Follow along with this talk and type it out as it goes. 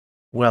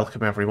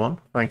Welcome everyone.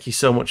 Thank you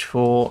so much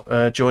for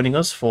joining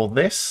us for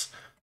this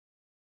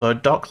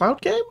Dark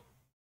Cloud game?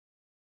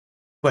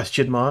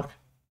 Question mark?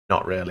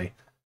 Not really.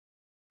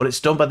 But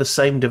it's done by the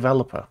same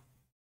developer.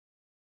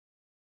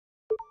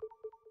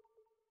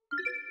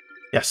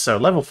 Yes, so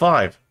level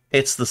 5.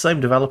 It's the same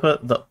developer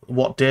that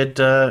what did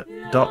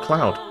Dark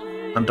Cloud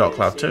and Dark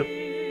Cloud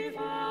 2.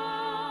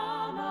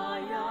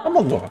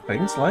 Among other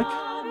things, like.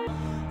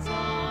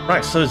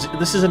 Right, so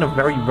this is in a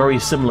very, very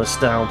similar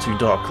style to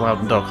Dark Cloud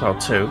and Dark Cloud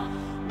 2.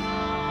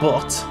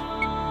 But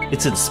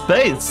it's in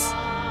space!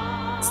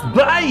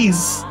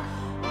 Space!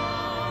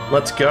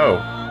 Let's go.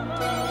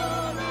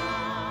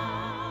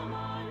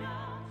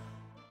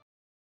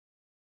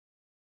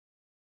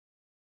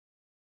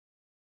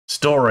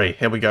 Story,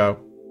 here we go.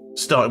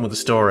 Starting with the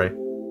story.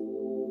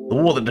 The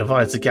war that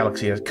divides the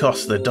galaxy has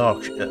cast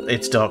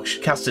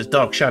its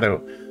dark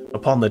shadow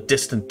upon the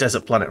distant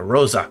desert planet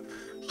Rosa.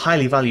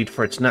 Highly valued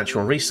for its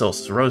natural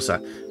resources,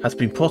 Rosa has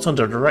been put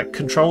under direct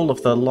control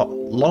of the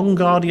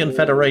Longardian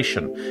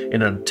Federation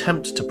in an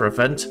attempt to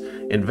prevent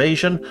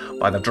invasion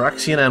by the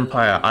Draxian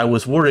Empire. I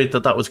was worried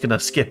that was going to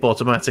skip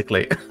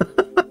automatically.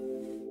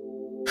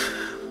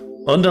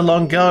 Under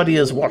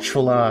Longardia's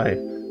watchful eye,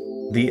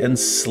 the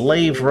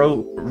enslaved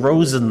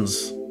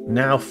Rosans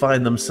now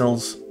find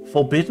themselves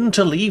forbidden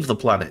to leave the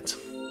planet.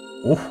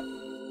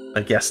 Ooh,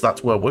 I guess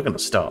that's where we're going to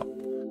start.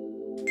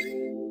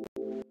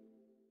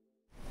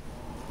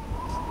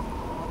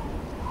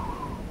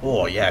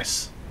 Oh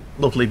yes,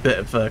 lovely bit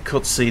of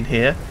cutscene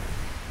here.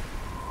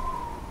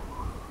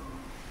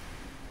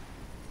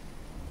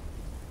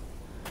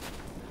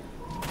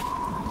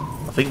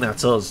 I think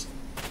that's us.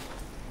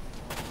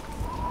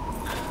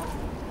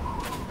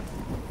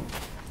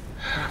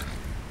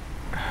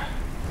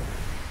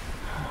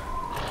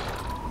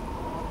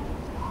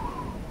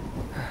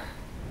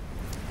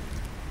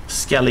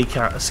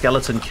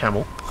 Skeleton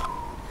camel.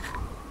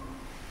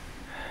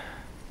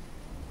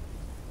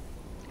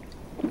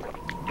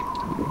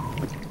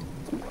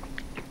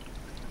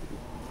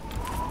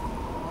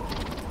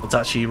 It's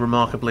actually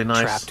remarkably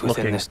nice Trapped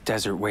looking. within this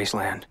desert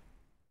wasteland.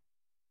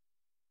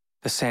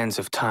 The sands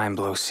of time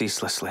blow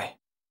ceaselessly.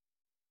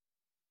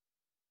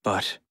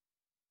 But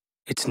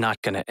it's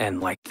not gonna end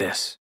like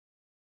this.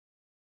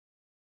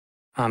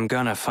 I'm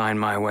gonna find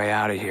my way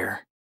out of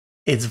here.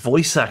 It's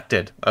voice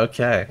acted.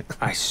 Okay.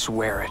 I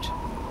swear it.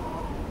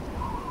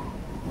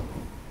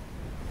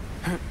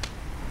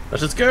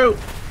 Let us go.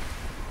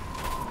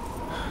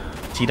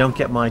 So you don't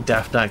get my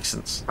daft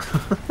accents.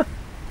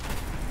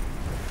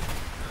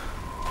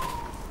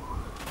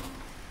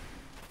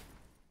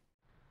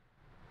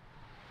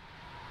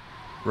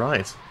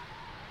 Right.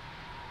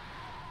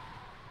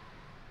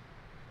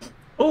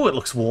 Oh, it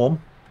looks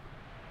warm.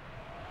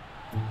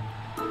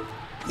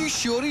 You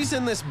sure he's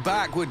in this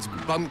backwoods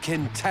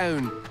bumpkin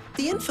town?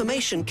 The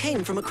information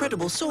came from a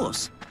credible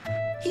source.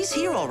 He's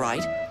here all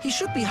right. He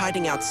should be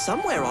hiding out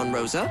somewhere on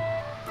Rosa.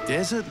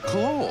 Desert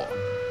Claw?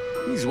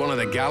 He's one of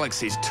the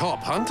galaxy's top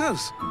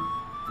hunters.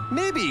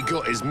 Maybe he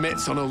got his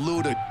mitts on a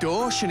load of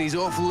dosh and he's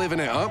off living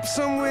it up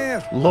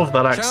somewhere. Love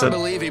that accent. Can't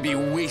believe he'd be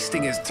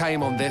wasting his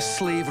time on this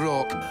slave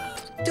rock.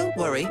 Don't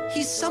worry,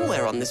 he's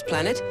somewhere on this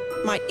planet.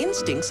 My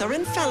instincts are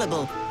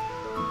infallible.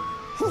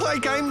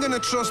 Like I'm gonna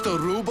trust a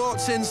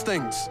robot's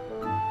instincts.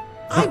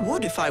 I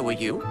would if I were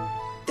you.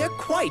 They're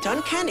quite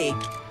uncanny.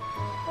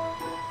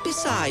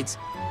 Besides,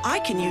 I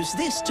can use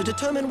this to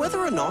determine whether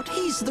or not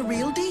he's the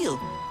real deal.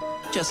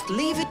 Just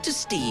leave it to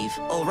Steve,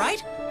 all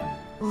right?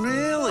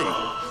 Really?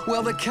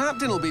 Well, the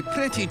captain will be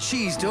pretty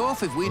cheesed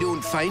off if we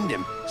don't find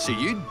him. So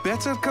you'd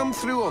better come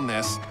through on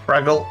this.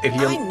 Fraggle, if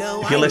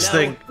you're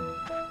listening,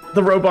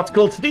 the robot's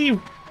called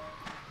Steve.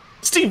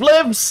 Steve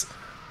lives.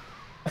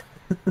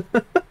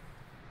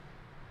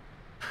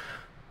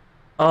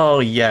 Oh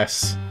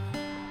yes.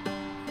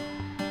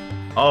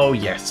 Oh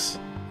yes.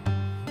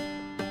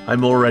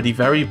 I'm already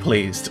very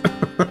pleased.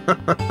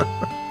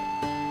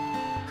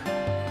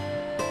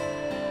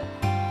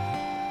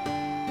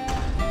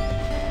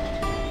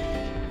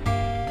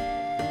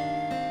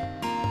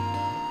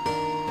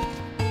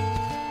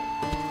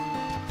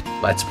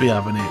 Let's be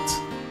having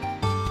it.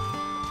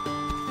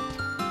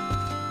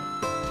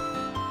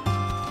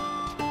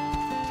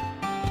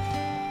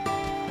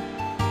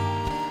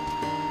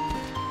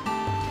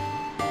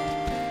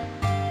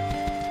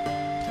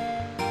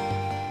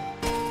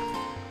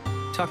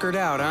 Tuckered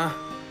out, huh?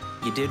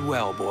 You did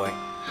well, boy.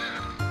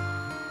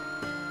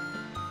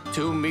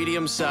 2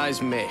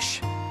 medium-sized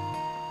mish.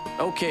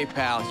 Okay,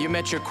 pal, you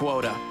met your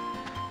quota.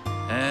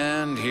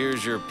 And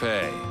here's your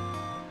pay.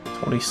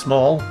 20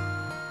 small.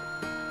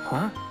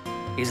 Huh?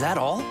 Is that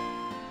all?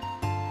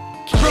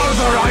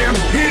 Brother, I am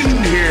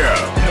in here!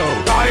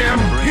 No. I am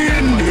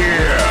in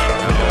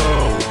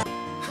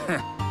here!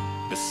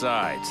 No.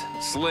 Besides,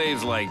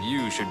 slaves like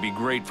you should be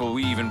grateful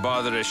we even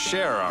bother to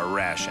share our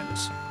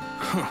rations.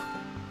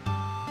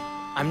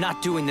 I'm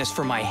not doing this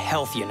for my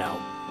health, you know.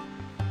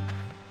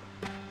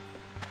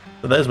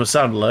 So there's my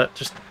sound alert,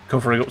 just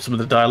covering up some of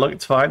the dialogue,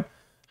 it's fine.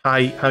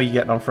 Hi, how are you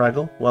getting on,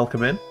 Fraggle?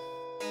 Welcome in.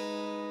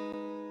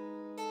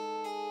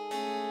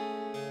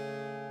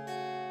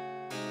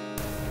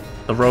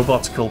 The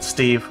robot's called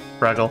Steve,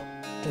 Fraggle.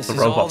 This The is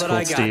all robot's that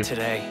I called got Steve.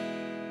 today.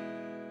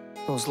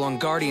 Those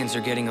Longardians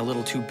are getting a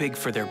little too big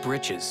for their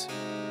britches.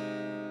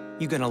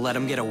 You gonna let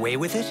them get away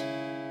with it?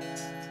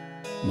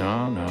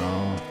 No,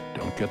 no.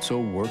 Don't get so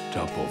worked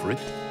up over it.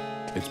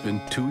 It's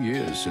been 2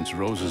 years since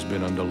Rose has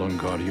been under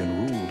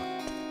Longardian rule.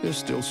 They're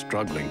still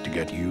struggling to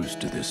get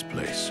used to this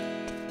place.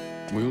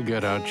 We'll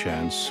get our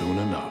chance soon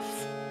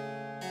enough.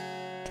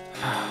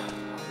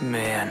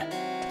 Man,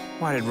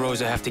 why did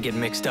Rosa have to get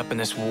mixed up in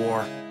this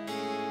war?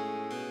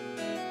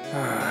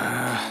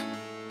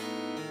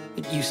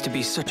 It used to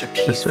be such a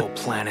peaceful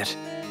planet.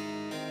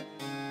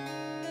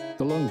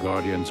 The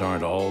Longardians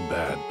aren't all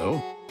bad,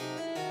 though.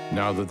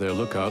 Now that their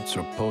lookouts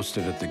are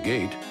posted at the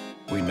gate,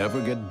 we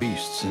never get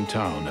beasts in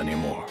town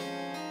anymore.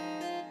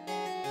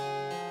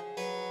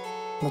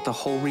 But the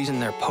whole reason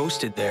they're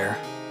posted there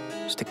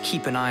is to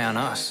keep an eye on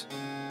us.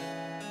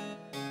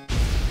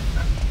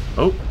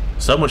 Oh,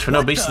 so much for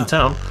no beast in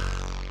town.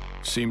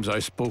 Seems I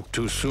spoke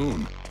too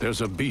soon.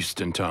 There's a beast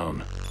in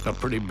town. A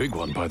pretty big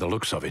one by the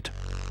looks of it.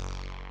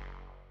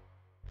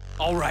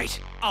 All right,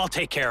 I'll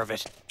take care of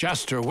it.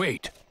 Jaster,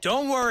 wait.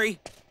 Don't worry,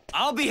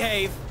 I'll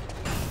behave.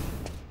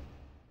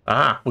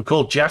 Ah, we're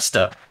called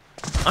Jaster.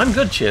 I'm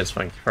good, cheers,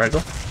 thank you,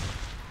 Fraggle.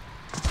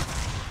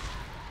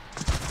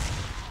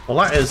 Well,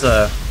 that is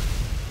a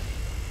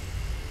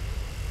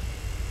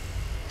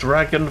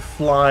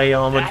dragonfly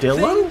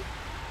armadillo? thing?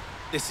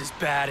 This is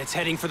bad. It's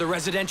heading for the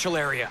residential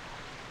area.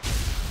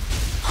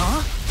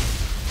 Huh?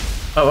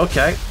 Oh,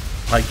 okay.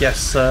 I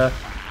guess we're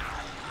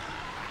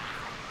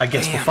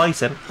Damn,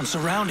 fighting. I'm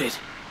surrounded.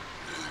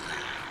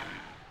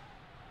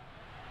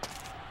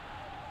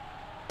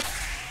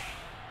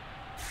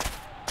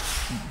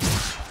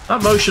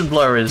 That motion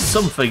blur is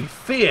something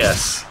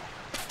fierce.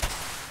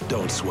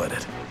 Don't sweat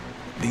it.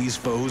 These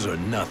foes are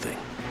nothing.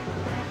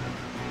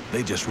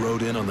 They just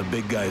rode in on the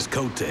big guy's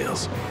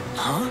coattails.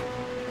 Huh?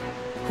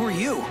 Who are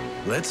you?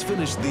 Let's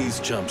finish these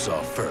chumps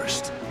off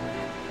first.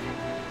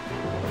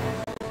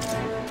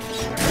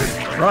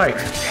 Right.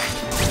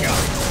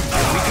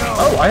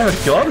 Oh, I have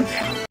a gun?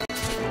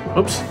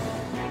 Oops.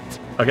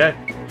 Okay.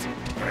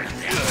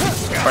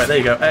 Right, there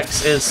you go.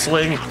 X is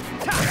swing.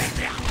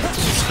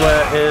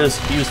 Square is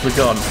use the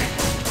gun.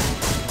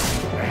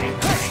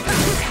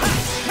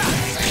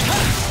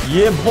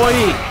 Yeah, boy!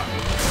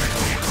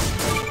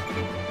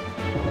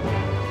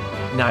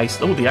 Nice.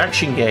 Oh, the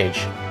action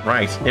gauge.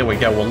 Right, here we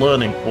go. We're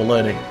learning. We're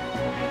learning.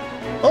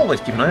 Oh,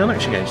 let's keep an eye on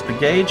action gauge. The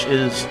gauge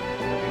is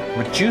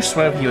reduced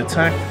whenever you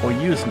attack or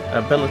use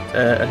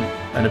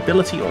an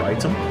ability or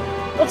item.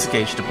 Once the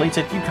gauge is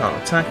depleted, you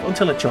can't attack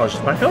until it charges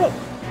back up.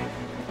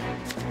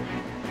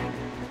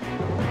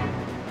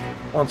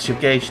 Once your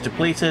gauge is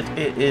depleted,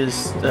 it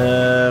is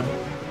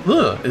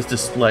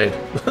displayed.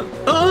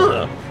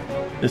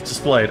 It's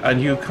displayed,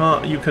 and you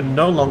can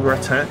no longer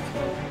attack.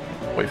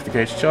 Wait for the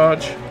gauge to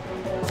charge.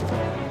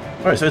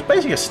 Alright, so it's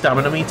basically a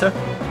stamina meter.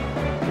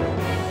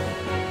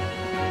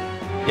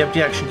 The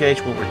empty action gauge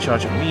will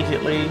recharge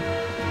immediately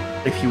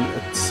if you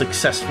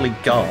successfully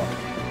guard.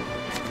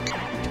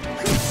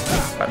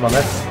 Right, come on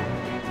then.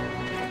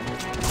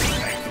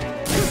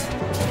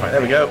 Right,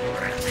 there we go.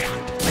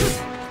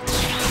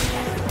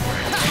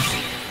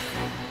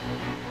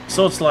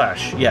 Sword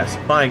slash, yes.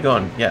 Buy a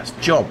gun, yes.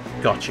 Job,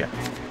 gotcha.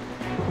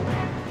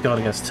 Guard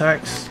against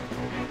attacks.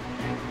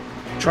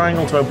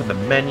 Triangle to open the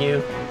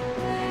menu.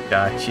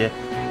 Gotcha.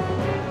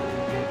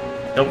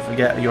 Don't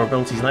forget your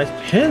abilities. Nice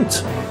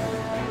hint.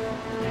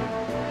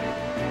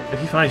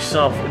 If you find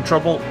yourself in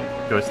trouble,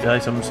 go to the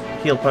items,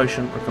 heal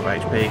potion, recover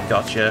HP.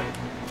 Gotcha.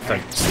 So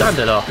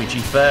standard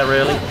RPG fare,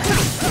 really.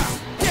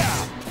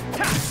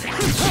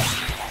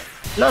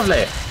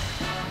 Lovely.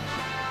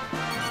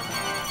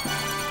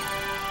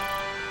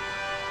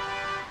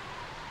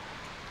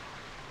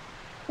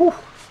 Whew.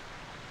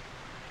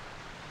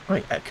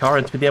 Right, car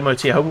into the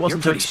MOT. I hope it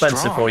wasn't too expensive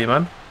strong. for you,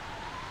 man.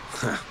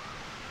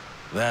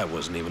 That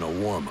wasn't even a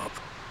warm-up.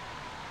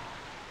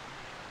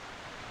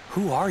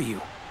 Who are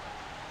you?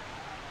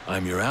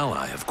 I'm your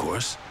ally, of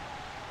course.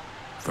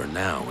 For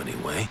now,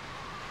 anyway.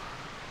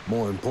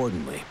 More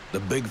importantly, the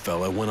big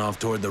fella went off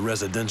toward the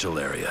residential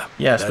area.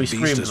 Yes, that we beast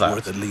screamed is that.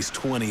 worth at least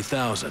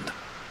 20,000.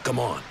 Come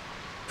on.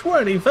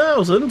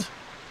 20,000?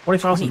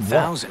 20,000 what?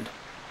 20,000?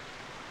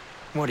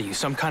 What are you,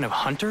 some kind of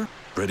hunter?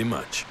 Pretty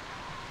much.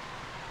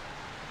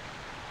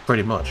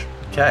 Pretty much.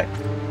 Okay.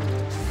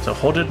 So,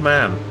 hooded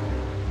man.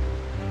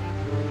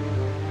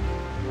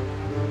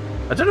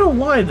 I don't know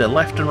why the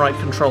left and right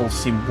controls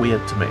seem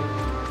weird to me.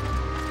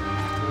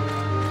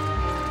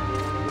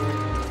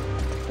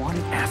 One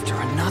after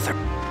another.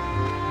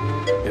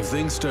 If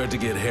things start to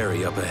get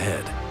hairy up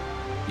ahead,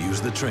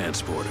 use the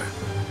transporter.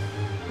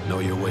 Know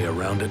your way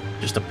around it?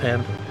 Just a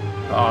pin.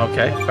 Oh,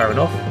 okay, fair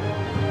enough.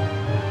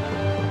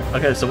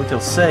 Okay, so we can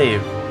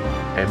save.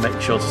 Okay,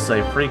 make sure to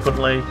save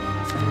frequently.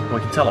 We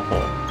can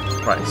teleport.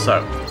 Right,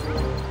 so.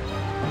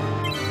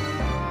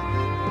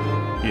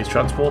 Use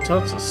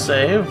transporter to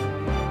save.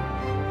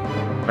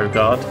 Oh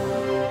god.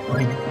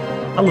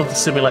 I love the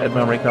simulated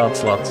memory card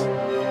slots.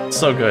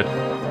 So good.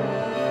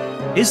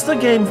 Is the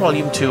game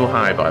volume too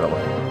high, by the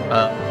way?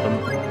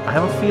 I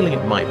have a feeling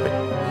it might be.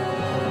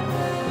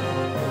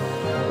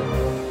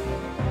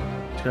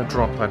 Just gonna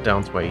drop that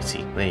down to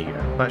 80. There you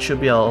go. That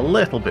should be a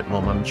little bit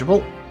more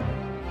manageable.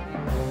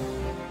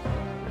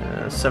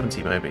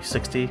 70 maybe,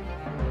 60.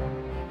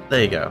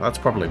 There you go. That's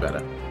probably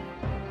better.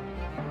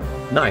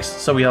 Nice.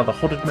 So we are the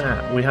hooded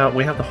man. We have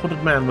the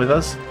hooded man with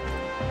us.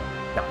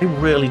 Yeah, I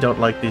really don't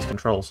like these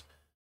controls.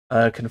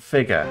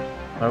 Configure.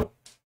 Oh.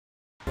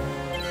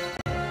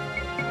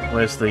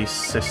 Where's the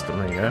system?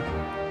 There you go.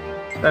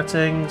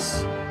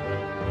 Settings.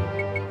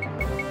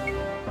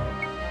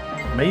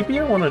 Maybe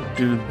I want to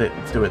do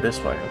it this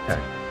way. Okay.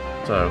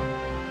 So,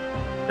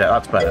 yeah,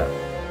 that's better.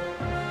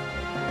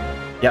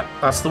 Yeah,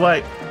 that's the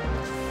way.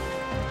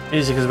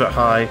 Music is a bit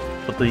high,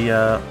 but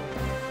the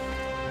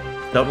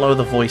don't lower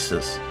the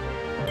voices.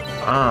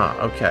 Ah,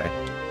 okay.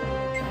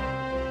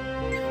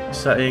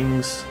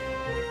 Settings.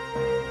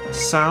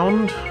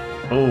 Sound.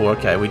 Oh,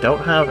 okay. We don't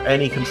have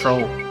any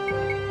control.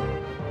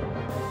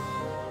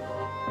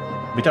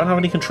 We don't have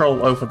any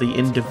control over the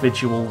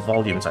individual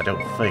volumes, I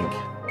don't think.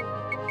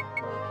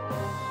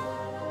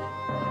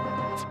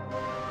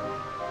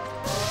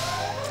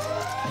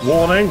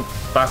 Warning!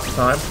 Back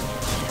time.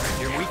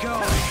 Here we go.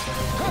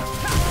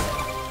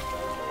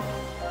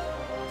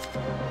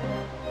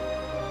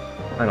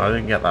 Hang on, I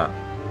didn't get that.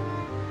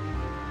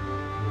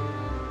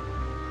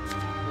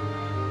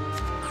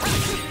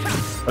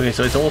 Okay,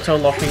 so it's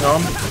auto-locking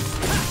on.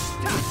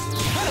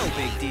 No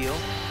big deal.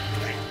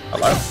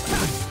 Hello.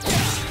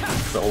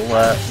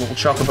 Little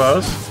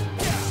chocobos.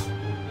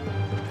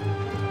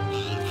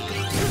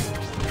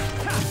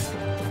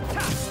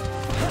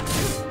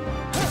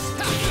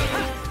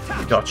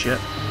 Gotcha.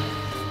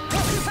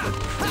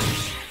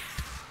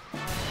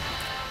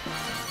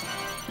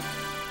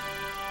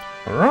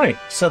 Alright,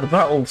 so the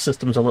battle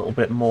system's a little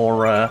bit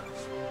more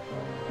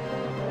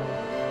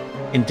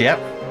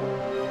in-depth.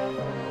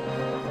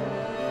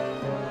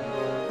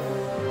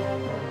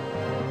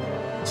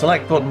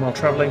 Select button while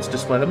travelling to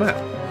display the map.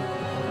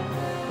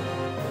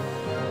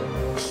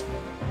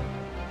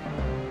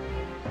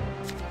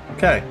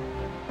 Okay.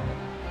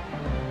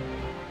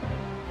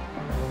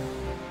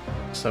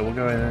 So we're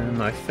going,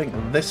 I think,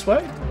 this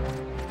way?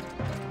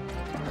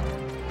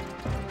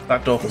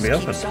 That door can be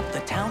open. Keeps up, the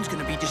town's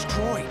gonna be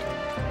destroyed.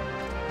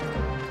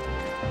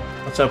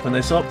 Let's open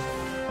this up.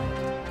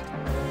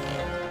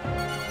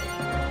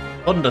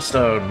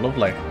 Thunderstone,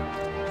 lovely.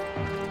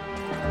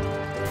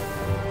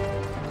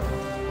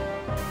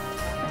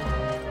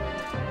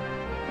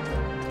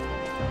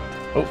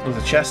 Oh, there's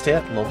a chest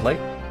here, lovely.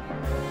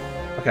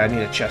 Okay, I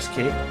need a chest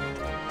key.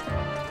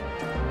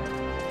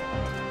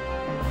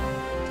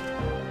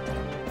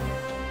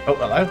 Oh,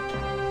 hello.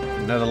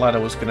 Didn't know the ladder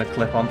was going to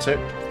clip onto.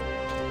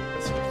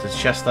 There's a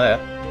chest there.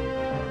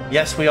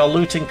 Yes, we are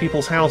looting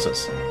people's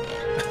houses.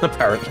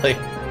 Apparently.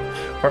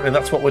 Apparently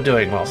that's what we're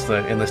doing whilst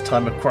they're in this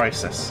time of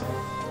crisis.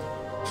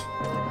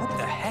 What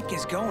the heck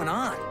is going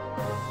on?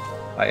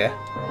 Oh, yeah.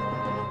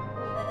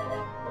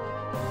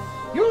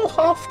 You'll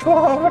have to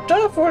have a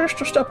death wish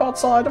to step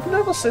outside. I've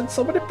never seen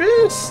so many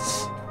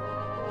beasts.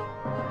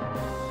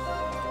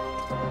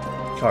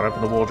 Can't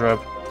open the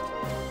wardrobe.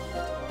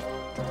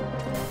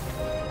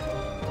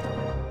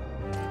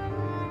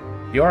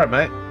 You alright,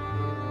 mate?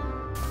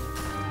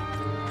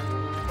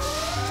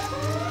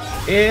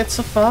 It's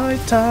a fight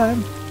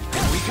time.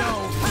 Here we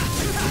go.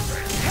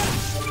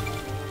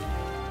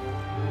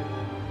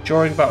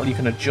 During battle, you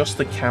can adjust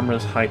the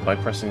camera's height by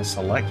pressing the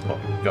select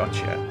button.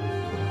 Gotcha.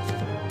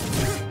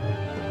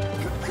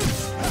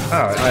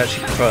 Alright, I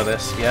actually prefer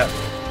this, yeah.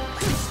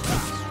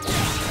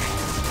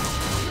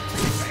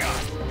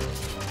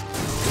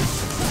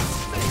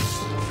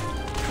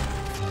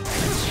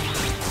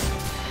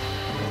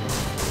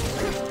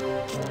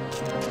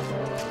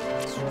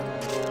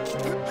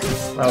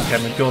 Okay,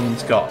 my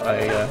gun's got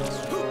a...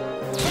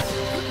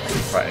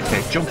 Right,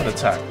 okay, jump and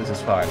attack, this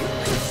is fine.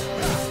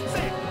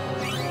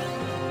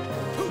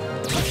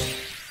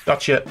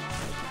 Gotcha.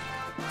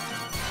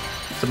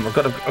 So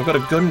I've got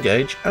a gun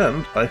gauge,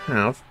 and I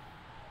have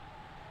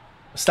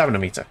a stamina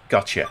meter.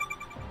 Gotcha.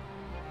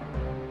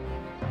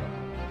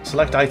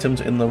 Select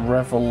items in the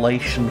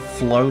Revelation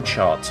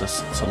flowchart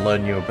to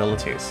learn new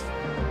abilities.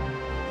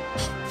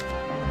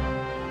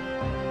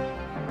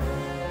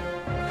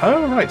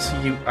 Oh, right,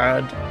 so you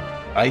add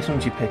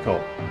items you pick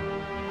up.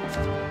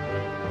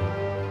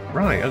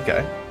 Right,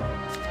 okay.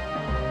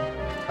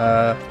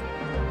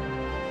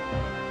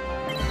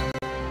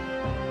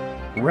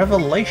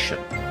 Revelation.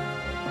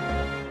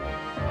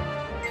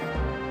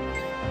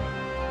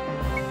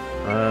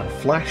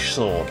 Flash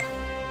sword.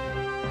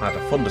 Add a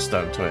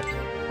thunderstone to it.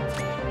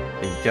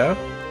 There you go.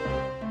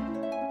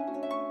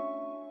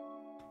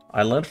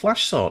 I learned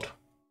flash sword.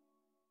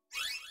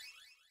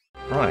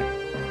 Right,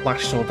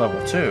 flash sword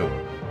level 2.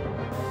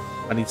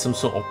 I need some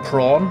sort of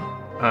prawn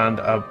and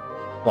a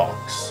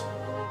box.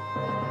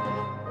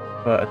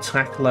 For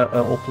attack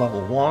up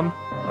level 1,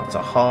 that's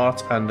a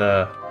heart and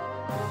a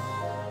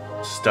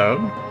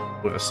stone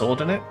with a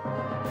sword in it.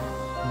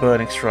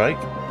 Burning strike.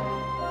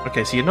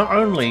 Okay, so you're not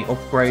only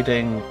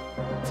upgrading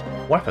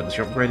weapons.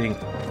 You're upgrading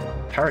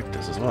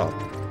characters as well.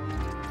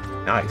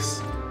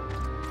 Nice.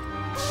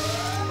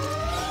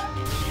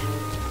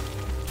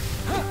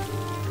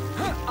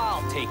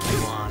 I'll take you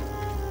on.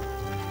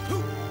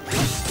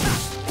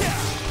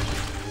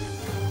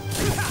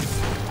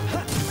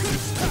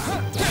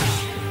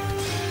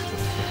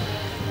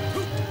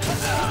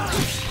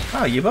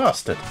 Ah, you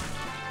bastard.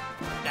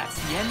 That's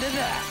the end of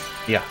that.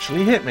 He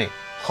actually hit me.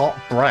 Hot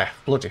breath.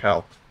 Bloody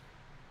hell.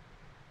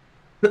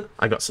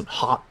 I got some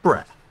hot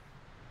breath.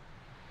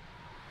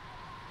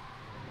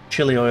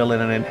 Chili oil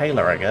in an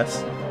inhaler, I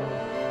guess.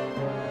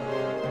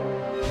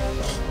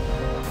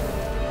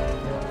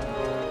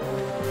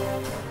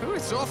 Oh,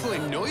 it's awfully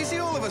noisy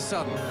all of a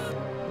sudden.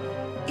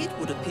 It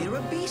would appear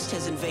a beast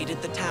has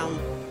invaded the town.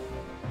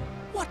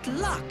 What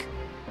luck!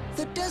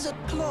 The Desert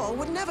Claw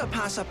would never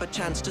pass up a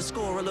chance to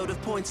score a load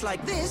of points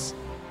like this.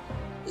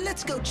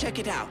 Let's go check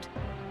it out.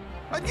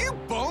 Are you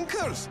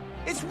bonkers?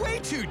 It's way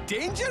too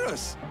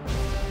dangerous.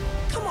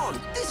 Come on,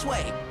 this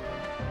way.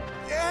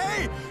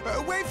 Hey,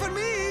 wait for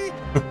me.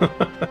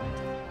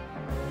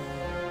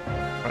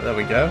 Right, there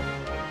we go.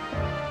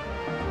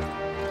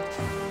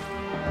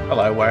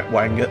 Hello,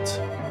 Wanget.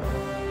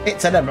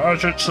 It's an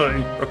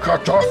emergency! A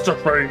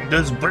catastrophe!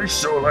 There's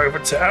beasts all over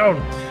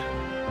town!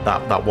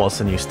 That was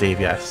the new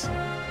Steve, yes.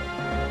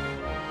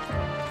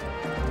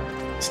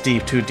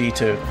 Steve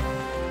 2D2.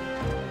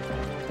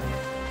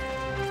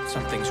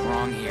 Something's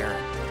wrong here.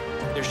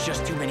 There's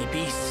just too many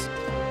beasts.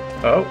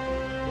 Oh.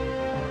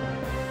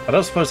 I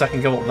don't suppose I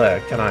can go up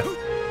there, can I?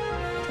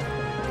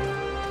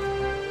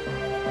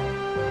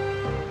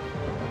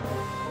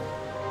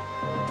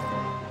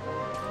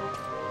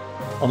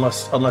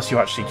 Unless you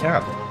actually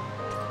can.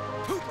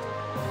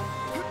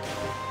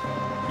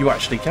 You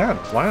actually can.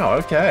 Wow,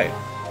 okay.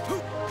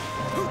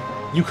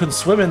 You can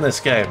swim in this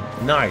game.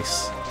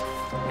 Nice.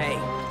 Hey,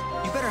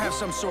 you better have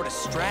some sort of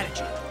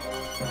strategy.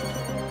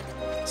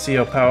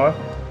 CO power.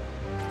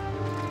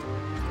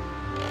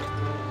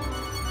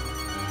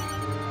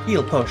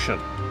 Heal potion.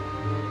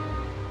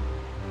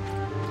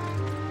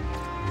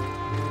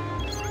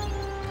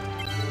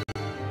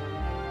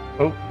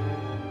 Oh.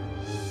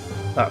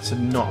 That's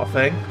not a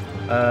thing.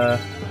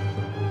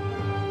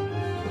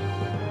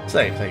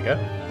 Save, there you go.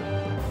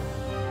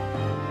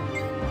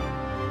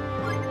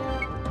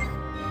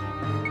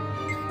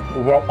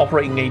 We're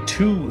operating a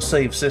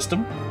 2-save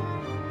system.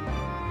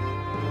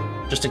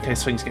 Just in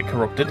case things get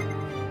corrupted.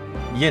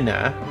 You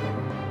know.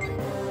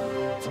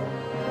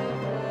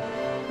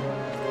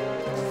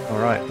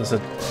 Alright, there's a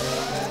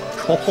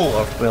couple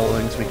of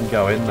buildings we can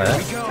go in there.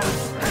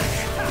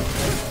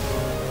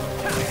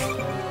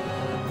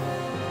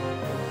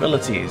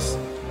 Abilities.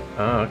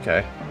 Oh,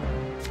 okay.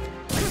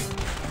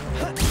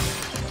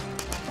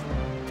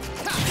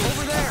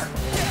 Over there.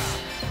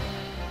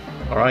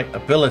 Alright,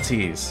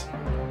 abilities.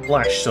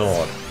 Flash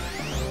sword.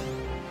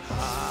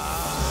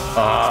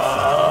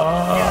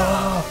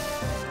 Ah!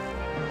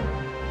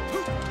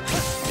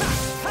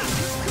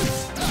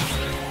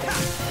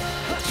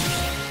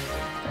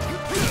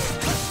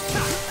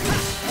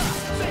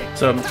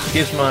 So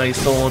gives my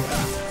sword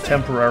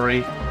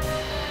temporary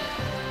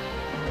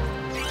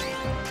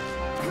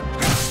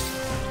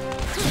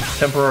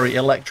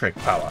electric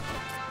power.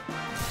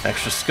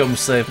 Extra scum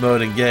save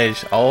mode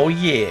engaged. Oh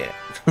yeah.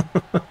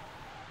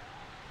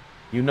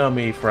 You know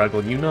me,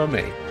 Fraggle, you know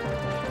me.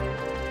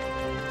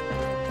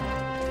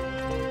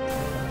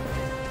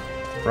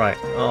 Right,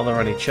 are there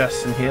any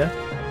chests in here?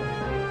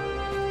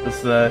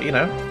 Because the, you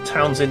know,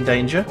 town's in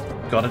danger.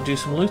 Gotta do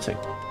some looting.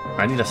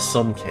 I need a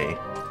sun key.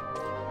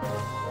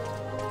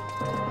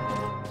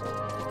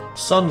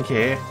 Sun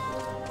key.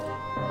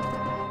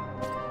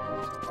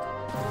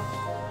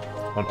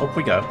 On, up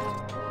we go.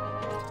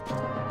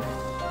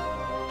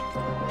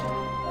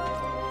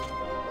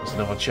 There's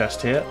another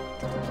chest here.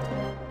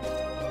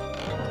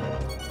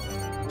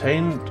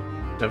 Obtained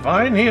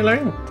divine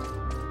healing.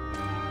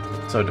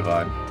 So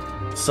divine.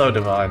 So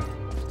divine.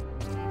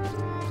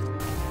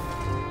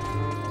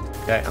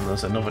 Okay, and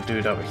there's another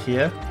dude over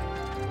here.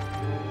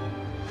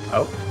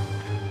 Oh.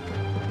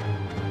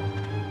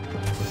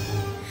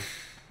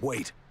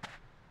 Wait.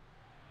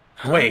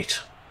 Wait.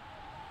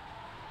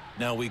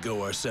 Now we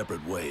go our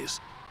separate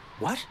ways.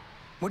 What?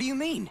 What do you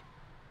mean?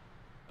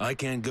 I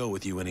can't go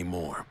with you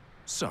anymore.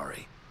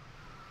 Sorry.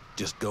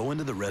 Just go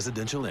into the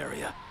residential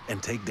area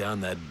and take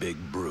down that big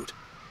brute.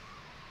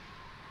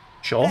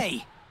 Sure.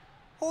 Hey,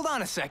 hold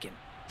on a second.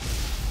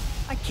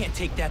 I can't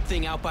take that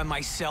thing out by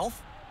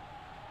myself.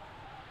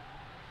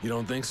 You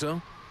don't think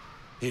so?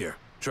 Here,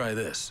 try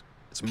this.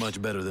 It's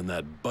much better than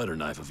that butter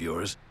knife of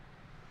yours.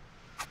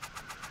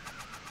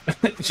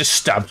 It just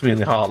stabs me in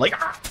the heart, like.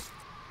 Ah!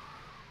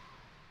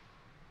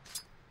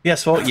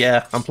 PS4,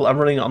 yeah, I'm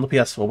running it on the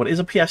PS4, but it is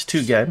a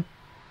PS2 game,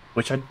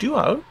 which I do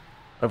own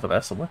over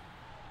there somewhere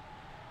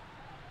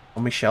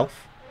on my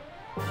shelf.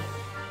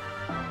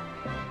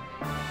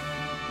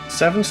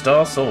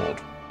 7-star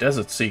sword,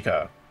 Desert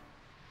Seeker.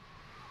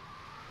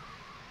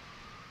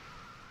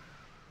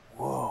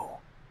 Whoa.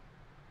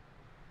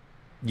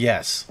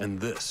 Yes.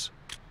 And this.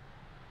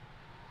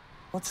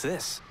 What's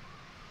this?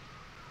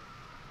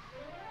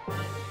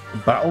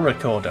 Battle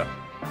recorder.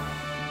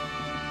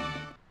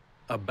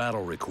 A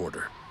battle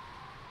recorder.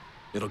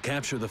 It'll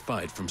capture the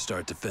fight from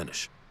start to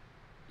finish.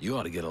 You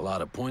ought to get a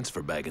lot of points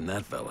for bagging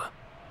that fella.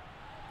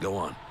 Go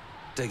on.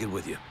 Take it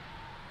with you.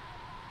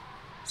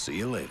 See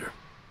you later.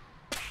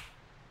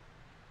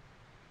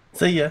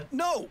 See ya.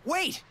 No,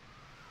 wait!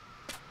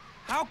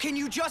 How can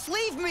you just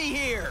leave me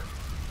here?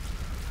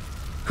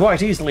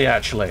 Quite easily,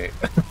 actually.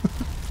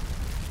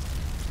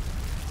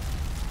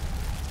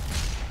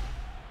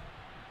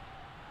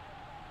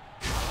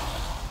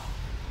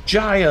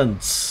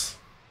 Giants!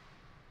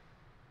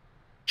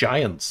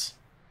 Giants.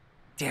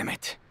 Damn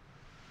it.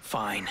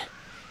 Fine.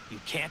 You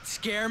can't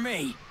scare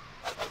me.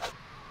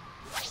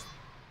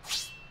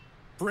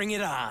 Bring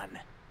it on,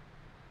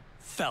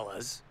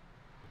 fellas.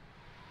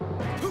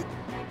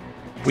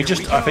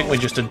 I think we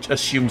just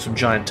assumed some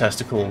giant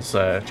testicles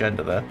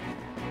gender there.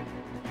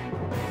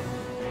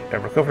 Okay,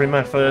 recovery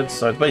methods.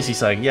 So it's basically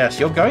saying, yes,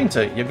 you're going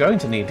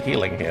to need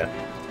healing here.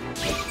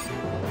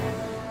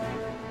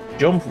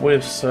 Jump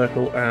with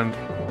circle and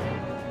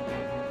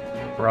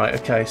right.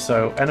 Okay,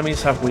 so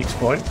enemies have weak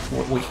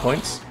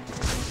points.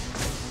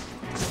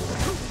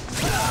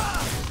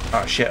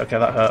 Oh shit. Okay,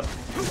 that hurt.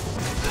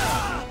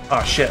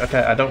 Oh shit. Okay,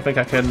 I don't think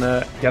I can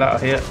get out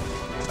of here.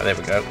 Oh, there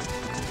we go.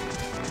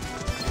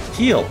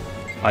 Heal,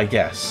 I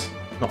guess.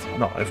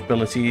 Not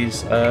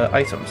abilities,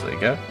 items. There you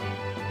go.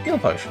 Heal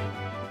potion.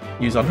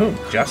 Use on whom?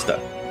 Jester.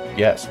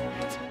 Yes.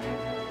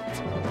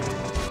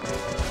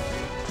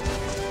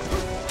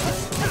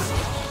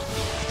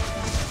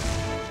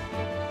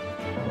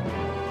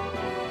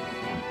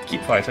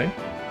 Keep fighting.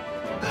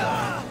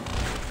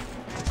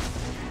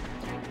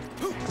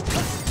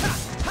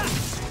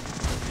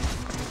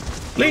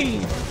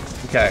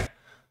 Leave. Okay.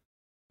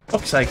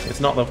 Fuck's sake! It's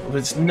not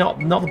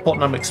the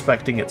button I'm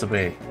expecting it to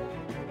be.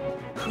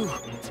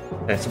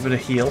 Okay, it's a bit of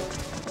heal.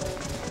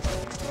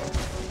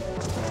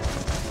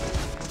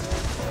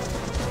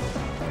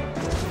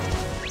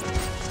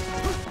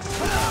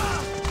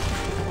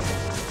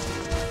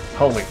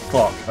 Holy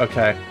fuck!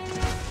 Okay.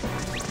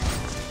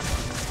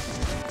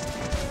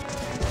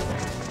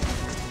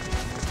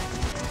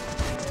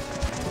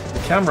 The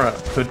camera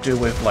could do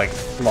with like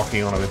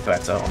locking on a bit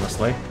better,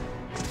 honestly.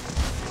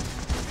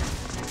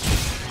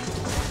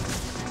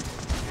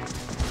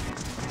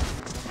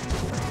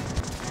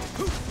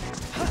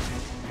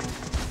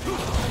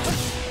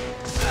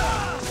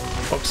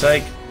 Fuck's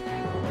sake.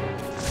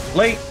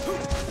 Late.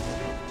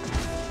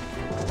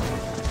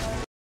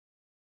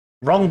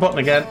 Wrong button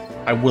again.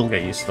 I will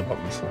get used to the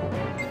buttons.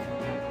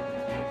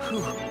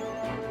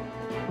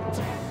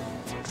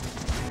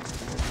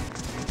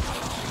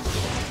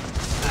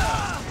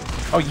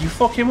 Oh, you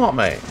fucking what,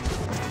 mate?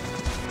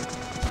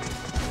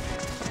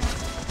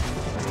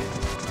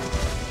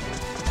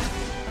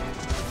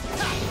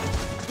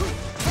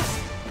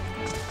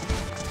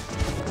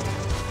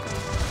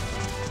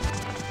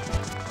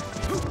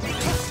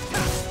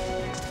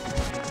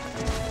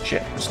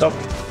 Shit, stop.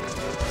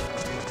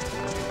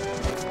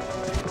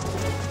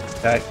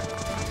 Okay.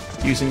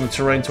 Using the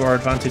terrain to our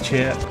advantage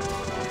here.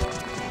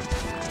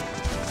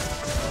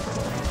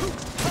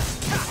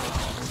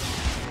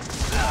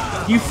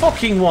 You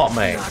fucking what,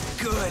 mate? Not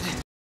good.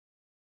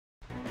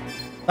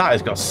 That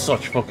has got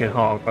such fucking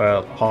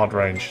hard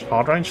range.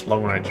 Hard range?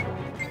 Long range.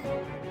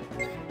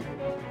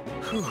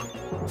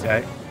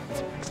 Okay.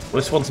 Well,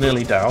 this one's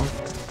nearly down.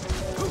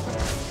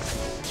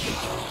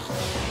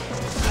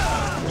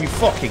 You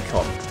fucking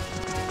cunt.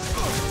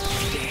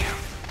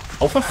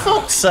 Oh, for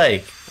fuck's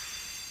sake!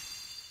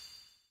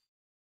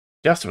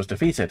 Jester was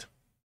defeated.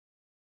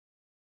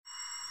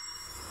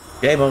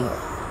 Game over.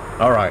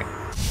 Alright.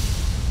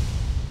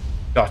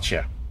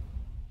 Gotcha.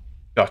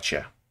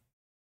 Gotcha.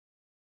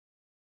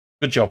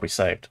 Good job we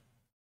saved.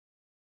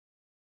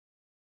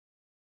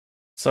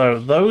 So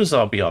those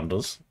are beyond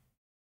us.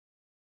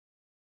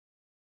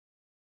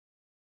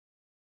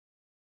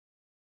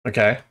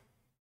 Okay.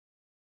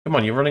 Come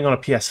on, you're running on a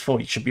PS4.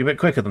 You should be a bit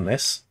quicker than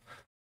this.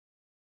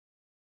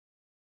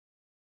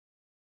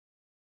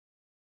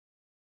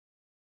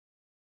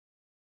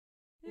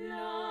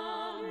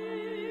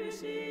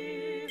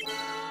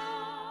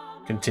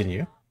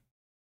 Continue.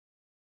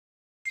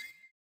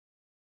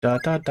 Da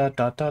da da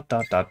da da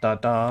da da da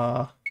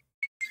da.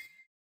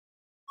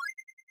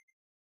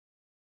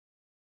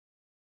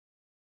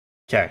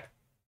 Okay.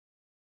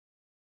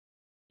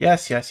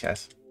 Yes, yes,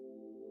 yes.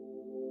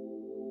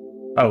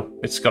 Oh,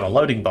 it's got a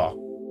loading bar.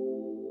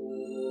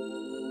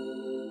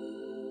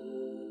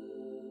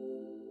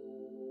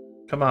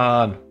 Come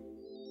on.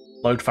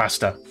 Load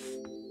faster.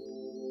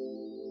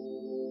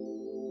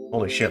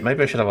 Holy shit,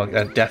 maybe I should have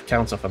a death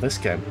counter for this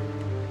game.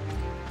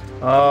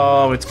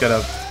 Oh, it's gonna...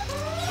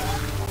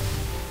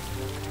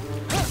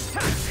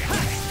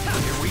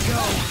 Here we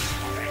go.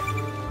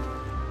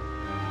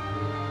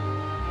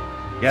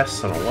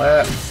 Yes, I'm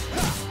aware.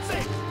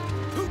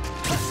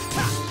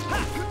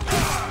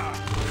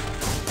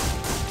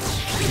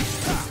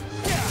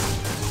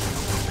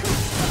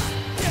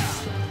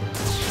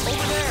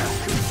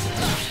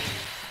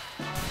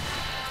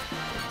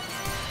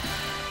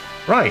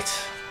 Right.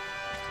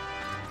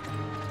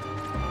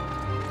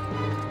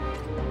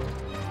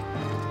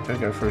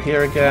 Gonna go through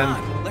here again.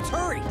 Come on, let's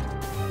hurry.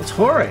 Let's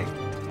hurry!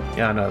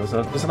 Yeah, I know,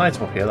 there's an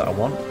item up here that I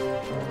want.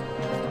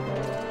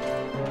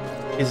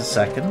 Here's a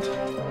second.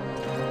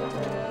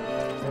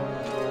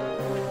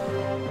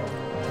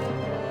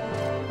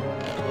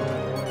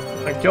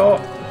 Thank you.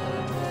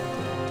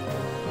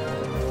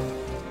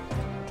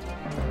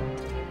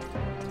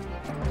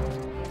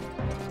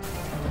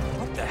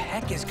 What the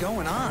heck is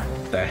going on?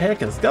 What the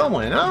heck is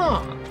going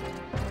on?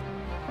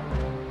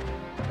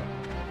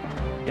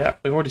 Yeah,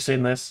 we've already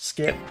seen this.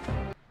 Skip.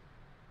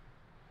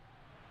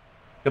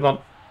 Come on.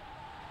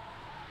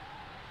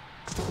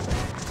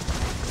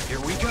 Here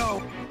we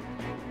go.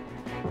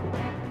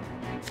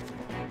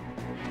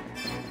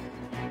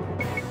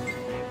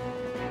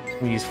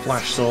 We use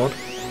flash sword.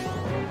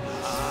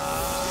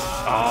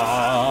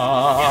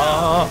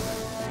 Ah!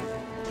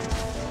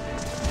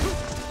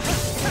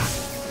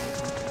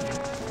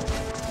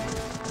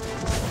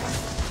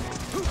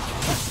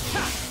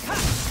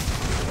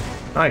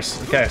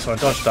 Nice. Okay, so I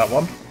dodged that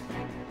one.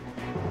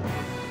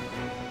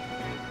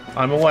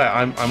 I'm aware.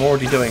 I'm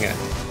already doing it.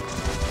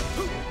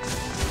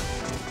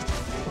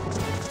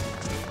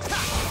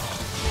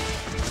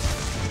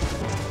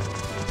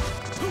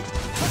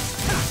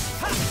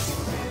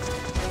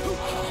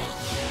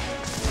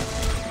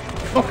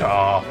 Fuck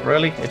off!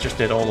 Really? It just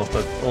did all of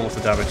the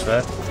damage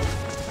there.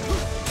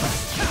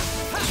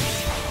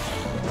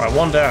 Right,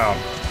 one down.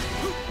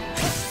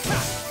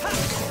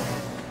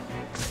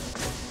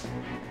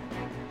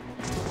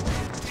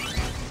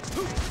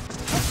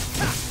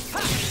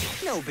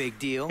 No big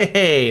deal.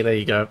 Hey, there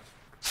you go.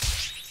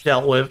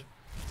 Dealt with.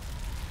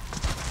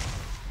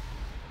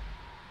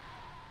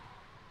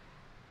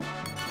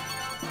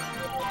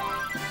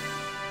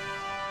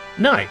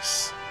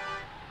 Nice.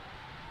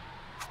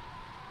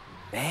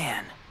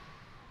 Man.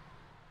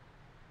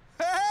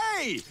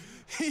 Hey!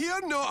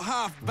 You're not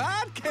half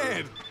bad,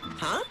 kid!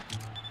 Huh?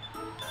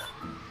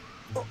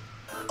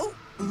 Oh,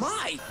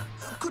 my!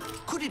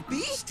 Could it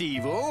be?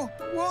 Steve-O,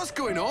 what's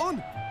going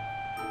on?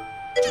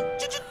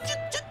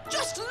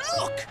 Just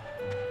look!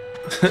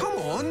 Come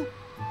on!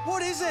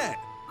 What is it?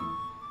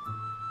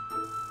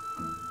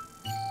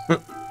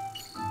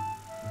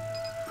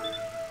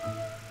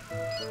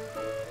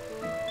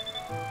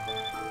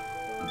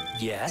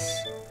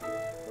 Yes?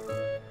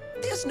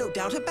 There's no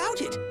doubt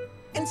about it.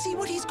 And see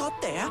what he's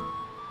got there?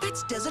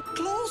 That's Desert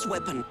Claw's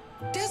weapon.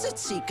 Desert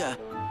Seeker,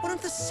 one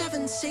of the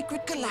 7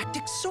 sacred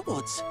galactic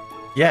swords.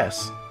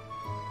 Yes.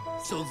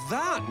 So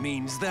that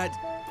means that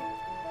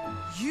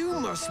you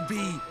must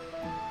be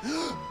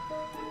the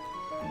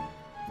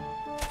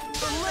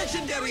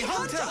legendary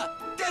hunter,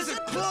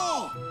 Desert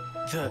Claw!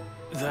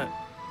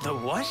 The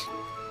what?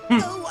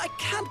 Oh, I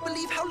can't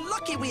believe how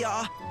lucky we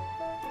are.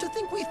 To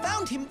think we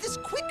found him this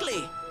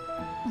quickly.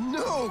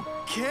 No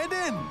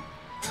kidding!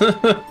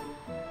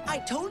 I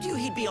told you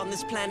he'd be on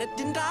this planet,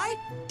 didn't I?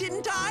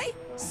 Didn't I?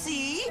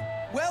 See?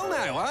 Well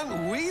now,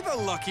 aren't we the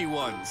lucky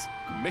ones?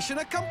 Mission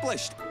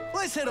accomplished.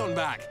 Let's head on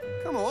back.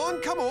 Come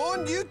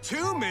on, you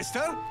too,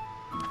 mister.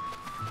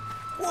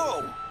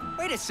 Whoa!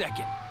 Wait a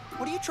second.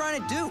 What are you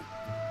trying to do?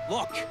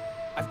 Look,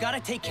 I've got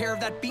to take care of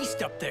that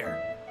beast up there.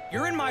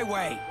 You're in my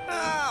way.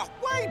 Ah,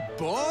 why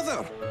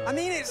bother? I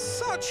mean, it's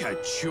such a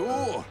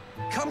chore.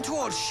 Come to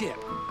our ship,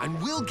 and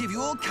we'll give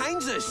you all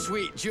kinds of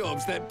sweet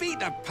jobs that beat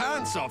the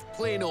pants off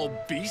plain old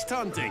beast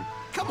hunting.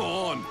 Come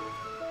on.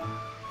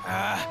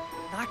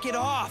 Knock it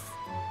off.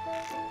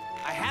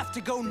 I have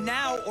to go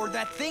now, or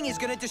that thing is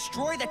gonna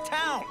destroy the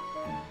town.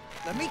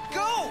 Let me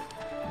go!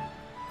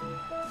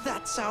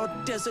 That's our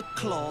Desert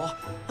Claw,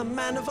 a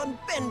man of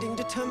unbending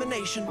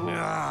determination.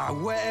 Ah,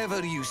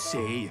 whatever you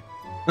say.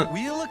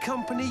 We'll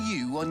accompany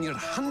you on your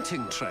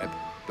hunting trip,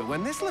 but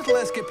when this little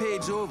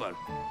escapade's over,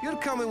 you're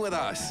coming with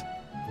us.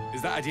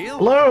 Is that a deal?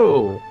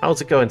 Hello!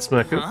 How's it going,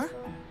 Smirku? Huh?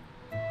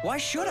 Why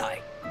should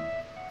I?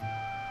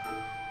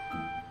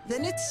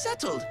 Then it's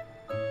settled.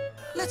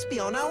 Let's be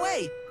on our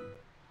way.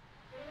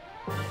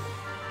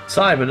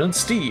 Simon and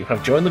Steve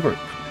have joined the group.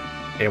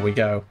 Here we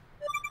go.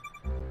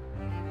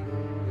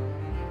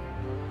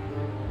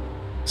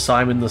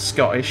 Simon the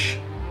Scottish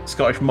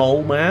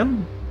mole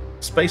man?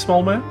 Space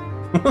mole man?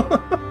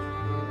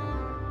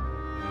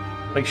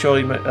 Make sure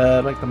you make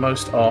the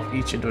most of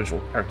each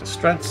individual character's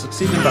strengths.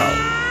 Succeed in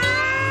battle.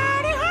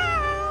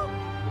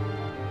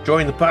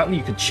 During the battle,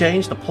 you can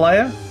change the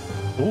player.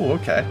 Ooh,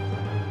 okay.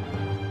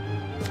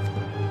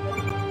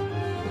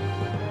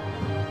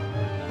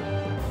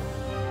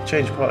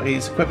 Change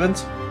party's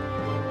equipment.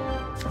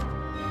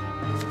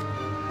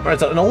 Right,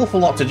 it's an awful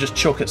lot to just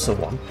chuck at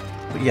someone.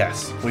 But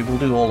yes, we will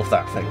do all of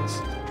that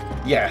things.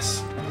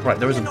 Yes. Right,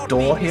 there is a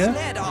door here.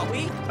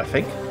 I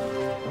think.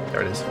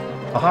 There it is.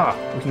 Aha!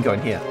 We can go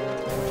in here.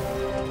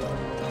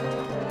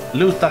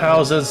 Loot the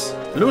houses.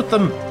 Loot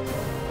them!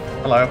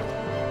 Hello.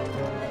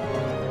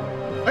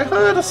 I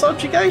heard a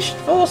subjugation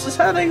force is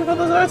heading for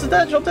the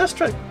residential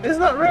district. Is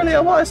that really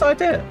a wise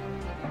idea?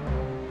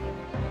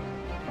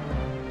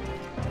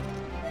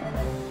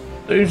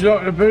 Seems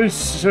like the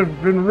beasts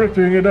have been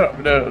ripping it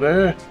up down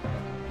there.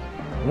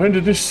 When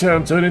did this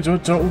town turn into a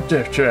total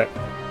death trap?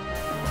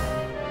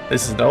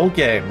 This is an old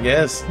game.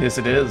 Yes, yes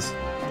it is.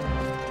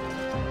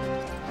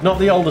 Not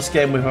the oldest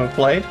game we've ever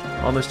played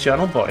on this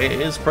channel, but it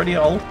is pretty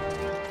old.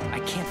 I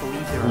can't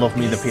believe there are Love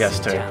me the beasts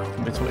PS2.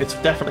 down. It's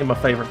definitely my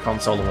favourite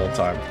console of all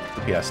time.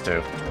 The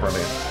PS2. It's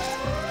brilliant.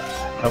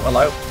 Oh,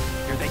 hello.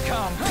 Here they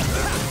come.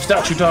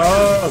 Statue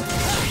dog!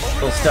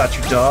 Little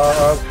statue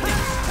dog.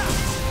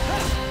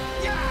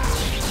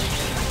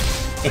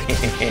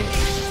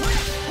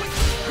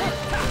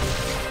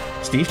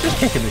 Steve's just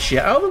kicking the shit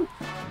out of them.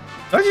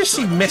 Did I just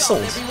see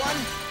missiles?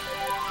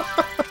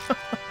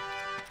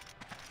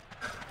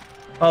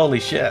 Holy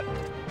shit.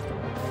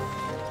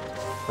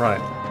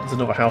 Right, there's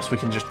another house we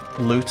can just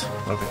loot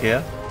over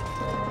here.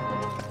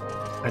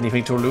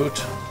 Anything to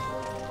loot?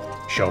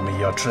 Show me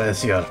your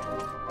treasure.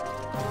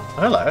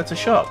 Hello, it's a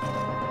shop.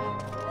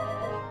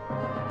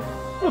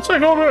 I'll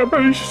take all that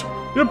beast.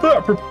 You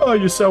better prepare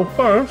yourself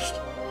first.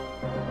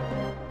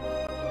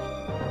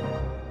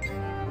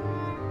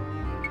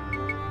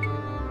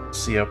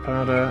 CO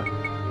powder.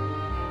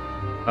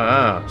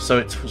 Ah, so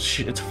it's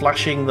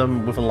flashing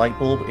them with a light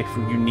bulb if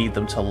you need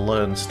them to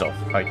learn stuff.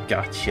 I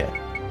gotcha.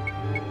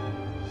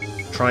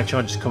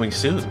 Tri-charge is coming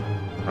soon.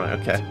 Right,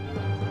 okay.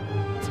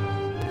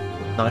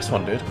 Nice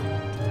one, dude.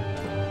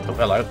 Oh,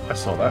 hello. I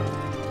saw that.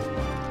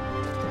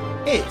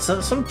 It's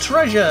some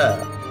treasure!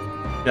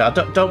 Yeah,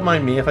 don't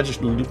mind me if I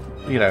just, you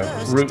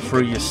know, root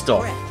through your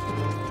stuff.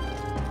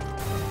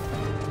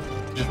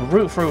 Just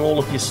root through all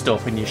of your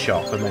stuff in your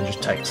shop and then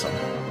just take some.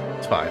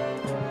 It's fine.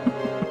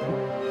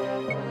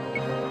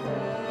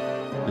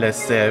 Let's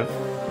save.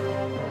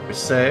 We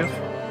save.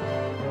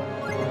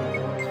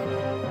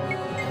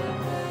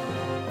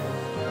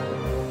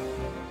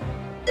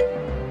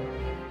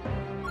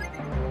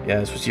 Yeah,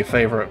 this was your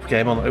favorite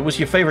game on. It was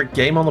your favorite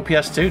game on the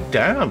PS2.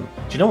 Damn. Do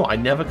you know what? I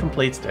never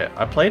completed it.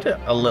 I played it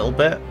a little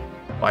bit,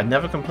 but I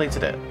never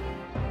completed it.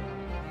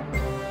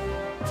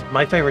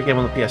 My favorite game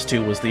on the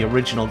PS2 was the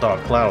original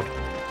Dark Cloud.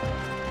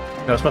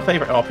 No, it's my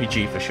favorite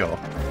RPG for sure.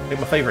 I think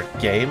my favorite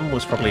game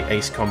was probably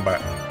Ace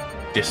Combat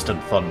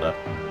Distant Thunder.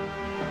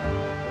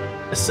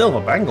 A silver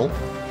bangle.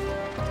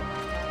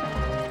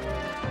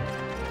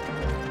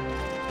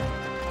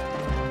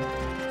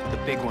 The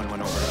big one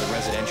went over to the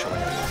residential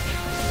area.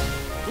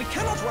 We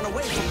cannot run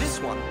away from this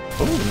one.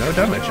 Oh, no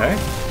damage, eh?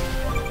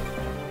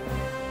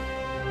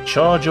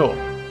 Charge up.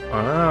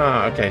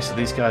 Ah, okay, so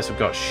these guys have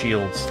got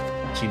shields.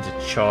 Seem to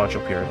charge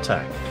up your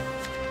attack.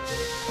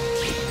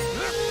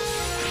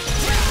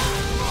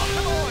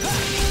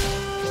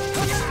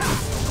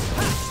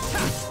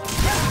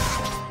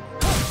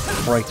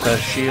 Break their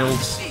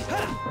shields.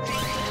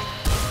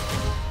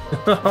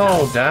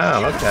 Oh,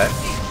 damn, okay.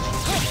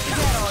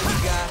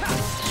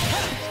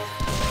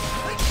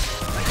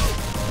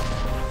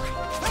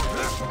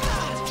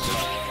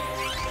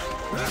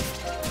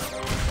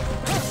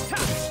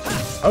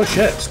 Oh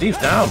shit, Steve's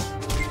down.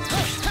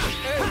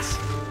 It's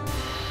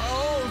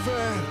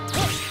over.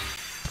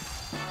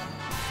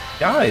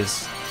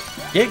 Guys,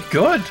 get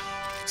good,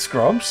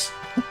 scrubs.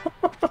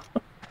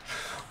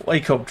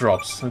 Wake up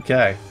drops,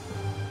 okay.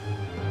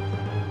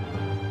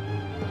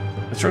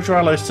 Instructor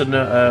allows to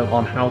know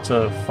on how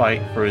to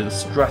fight through the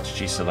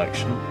strategy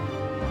selection.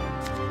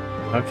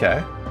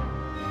 Okay.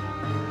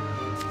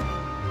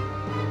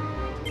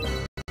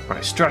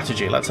 Right,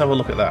 strategy. Let's have a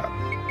look at that.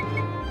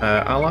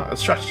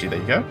 Strategy. There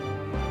you go.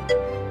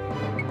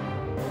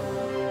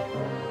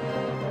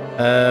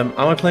 Am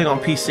I playing on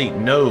PC?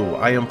 No,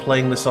 I am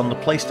playing this on the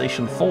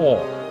PlayStation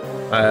 4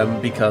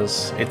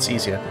 because it's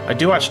easier. I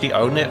do actually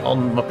own it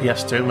on my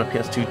PS2. My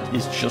PS2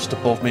 is just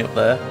above me up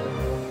there.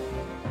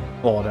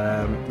 But,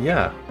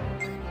 yeah.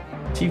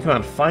 Team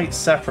command, fight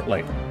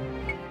separately.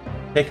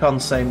 Pick on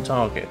same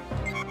target.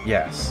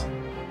 Yes.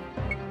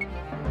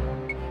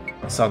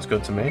 That sounds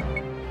good to me.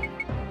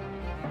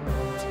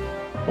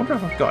 I wonder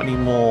if I've got any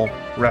more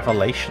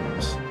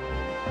revelations.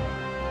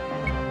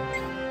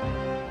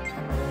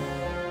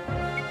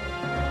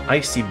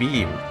 Icy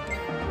Beam.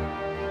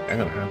 I'm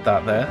gonna add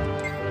that there.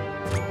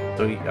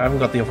 So I haven't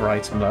got the other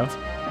item though.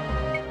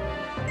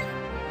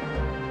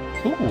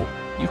 Ooh,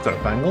 you've got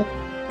a bangle.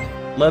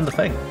 Learn the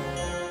thing.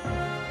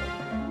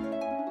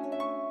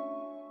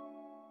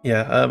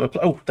 Yeah.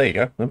 Oh, there you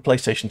go. The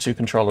PlayStation 2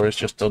 controller is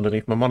just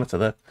underneath my monitor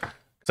there.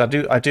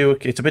 Because I do.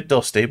 It's a bit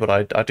dusty, but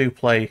I do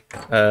play.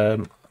 I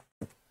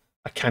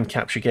can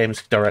capture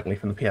games directly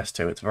from the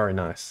PS2. It's very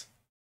nice.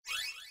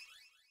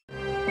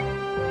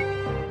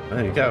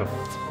 There you go.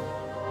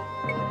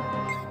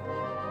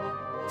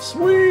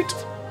 Sweet.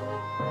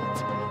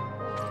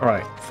 All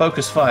right,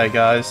 focus fire,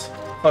 guys.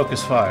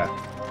 Focus fire.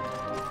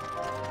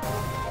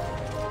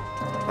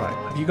 Right,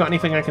 have you got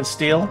anything I can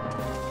steal?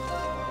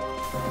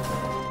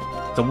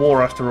 It's a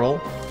war after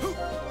all.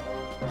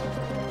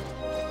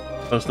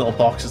 Those little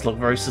boxes look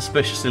very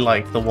suspiciously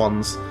like the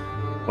ones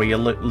where you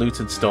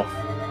looted stuff.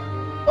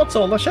 What's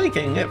all the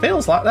shaking? It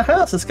feels like the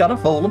house is gonna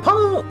fall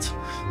apart.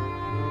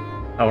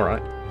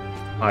 Alright.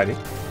 Heidi.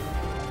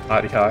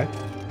 Heidi hi.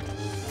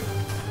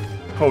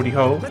 Hody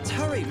ho. Let's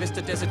hurry,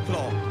 Mr. Desert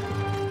Claw.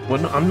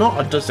 Well, no, I'm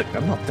not Desert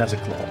Claw.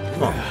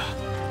 Come on.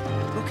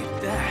 Look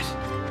at that.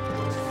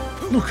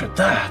 Look at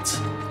that!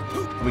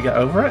 Can we get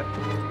over it?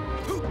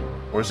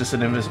 Or is this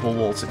an invisible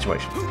wall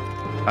situation?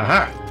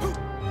 Aha!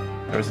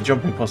 There is a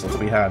jumping puzzle to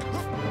be had.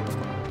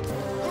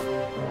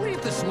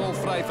 Leave the small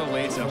fry for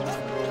later.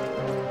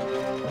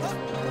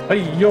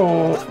 Hey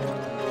yo!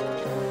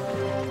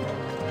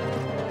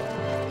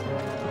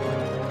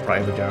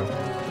 Right, here we go.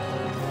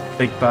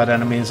 Big bad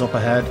enemies up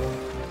ahead.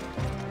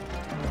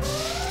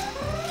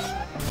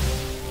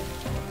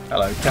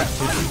 Hello,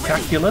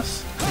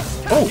 Cactus.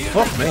 Oh,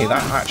 fuck me,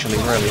 that actually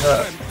really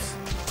hurt.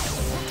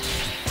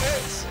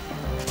 It's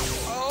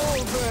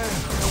over.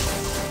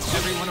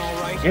 Everyone all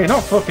right? Yeah, you're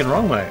not fucking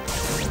wrong, mate.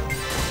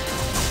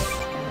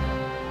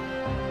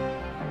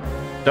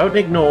 Don't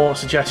ignore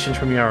suggestions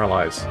from your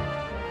allies.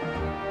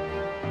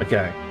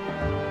 Okay.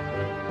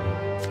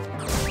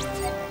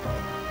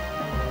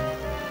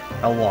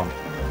 L1.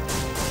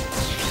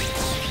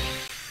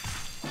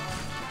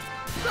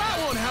 That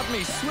won't have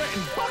me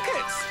sweating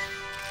buckets.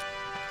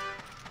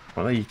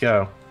 Well, there you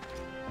go.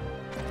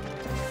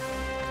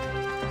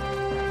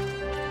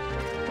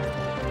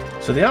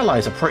 So the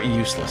allies are pretty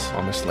useless,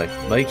 honestly.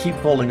 They keep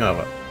falling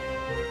over.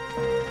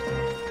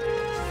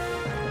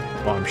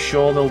 Well, I'm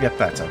sure they'll get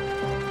better.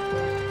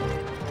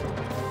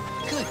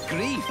 Good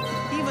grief.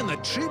 Even the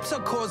troops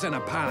are causing a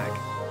panic.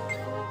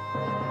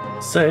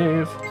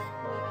 Save.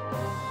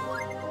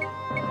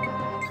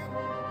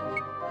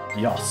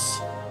 Yos.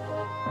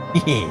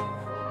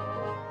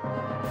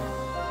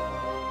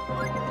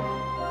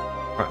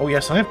 Right, oh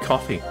yes, I have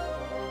coffee.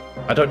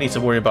 I don't need to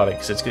worry about it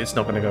because it's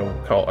not going to go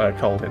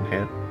cold in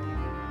here.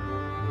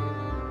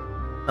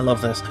 I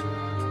love this.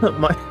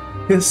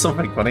 Here's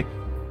something funny.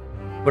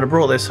 When I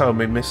brought this home,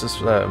 my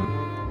missus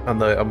and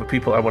the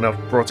people when I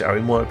brought it out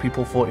in work,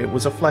 people thought it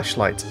was a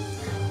fleshlight.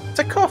 It's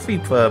a coffee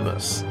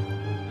thermos.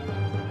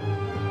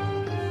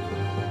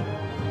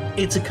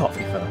 It's a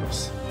coffee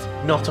thermos,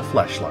 not a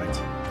fleshlight.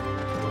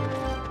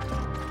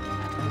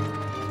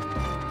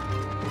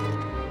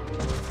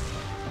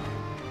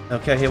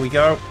 Okay, here we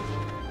go.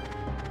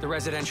 The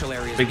residential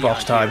area. Big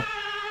boss time.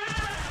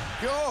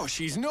 Gosh,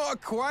 he's not a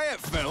quiet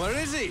fella,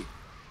 is he?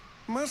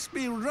 Must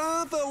be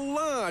rather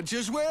large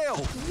as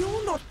well.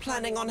 You're not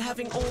planning on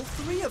having all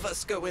three of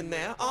us go in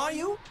there, are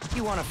you?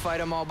 You want to fight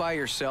them all by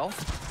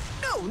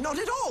yourself? No, not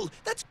at all.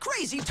 That's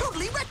crazy,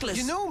 totally reckless.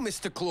 You know,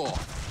 Mr. Claw,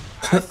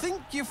 I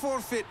think you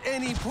forfeit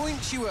any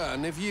points you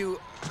earn if you,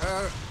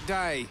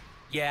 die.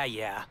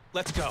 Yeah.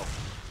 Let's go.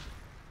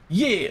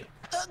 Yeah!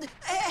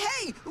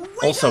 Hey,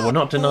 wait Also, up. we're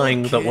not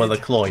denying that we're the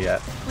kid. Claw yet.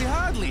 We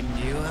hardly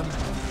knew him.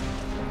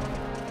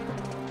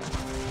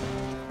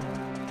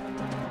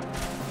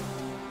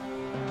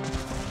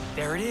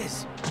 There it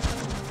is.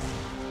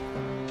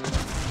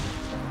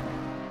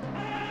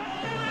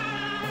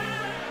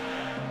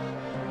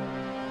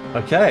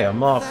 Okay, a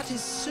Mark. That is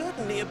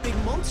certainly a big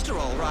monster,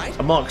 all right.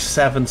 A Mark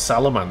 7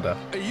 salamander.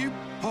 Are you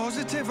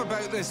positive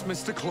about this,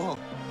 Mr. Claw?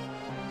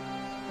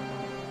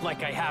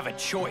 Like I have a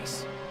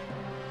choice.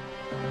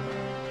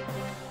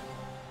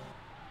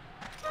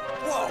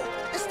 Whoa,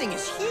 this thing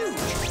is huge.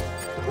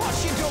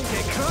 Watch you don't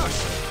get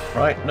crushed.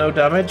 Right, no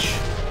damage.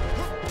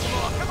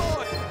 Come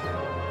on.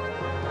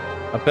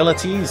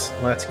 Abilities.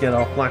 Let's get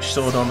our flash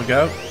sword on the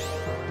go.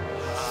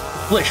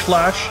 Flish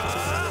flash.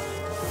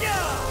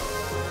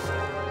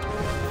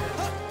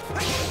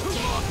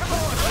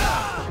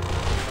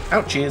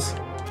 Ouchies.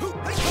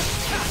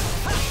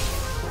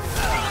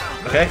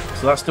 Okay,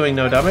 so that's doing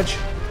no damage.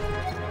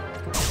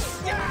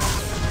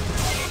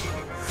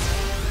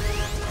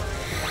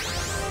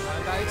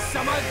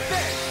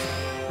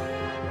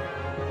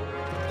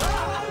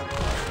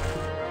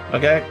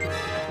 Okay.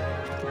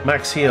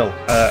 Max heal.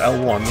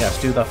 L1,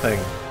 yes, do that thing.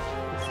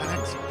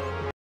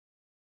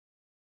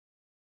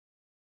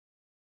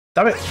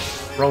 Damn it!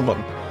 Wrong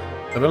button.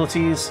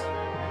 Abilities.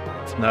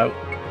 No.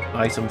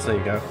 Items, there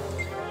you go.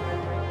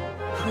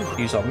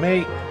 Use on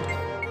me.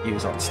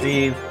 Use on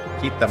Steve.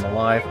 Keep them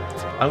alive.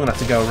 I'm gonna have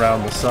to go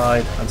around the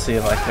side and see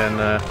if I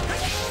can...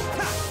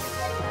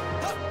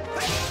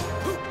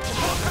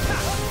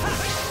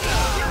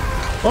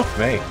 Fuck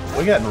me.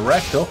 We're getting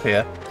wrecked up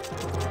here.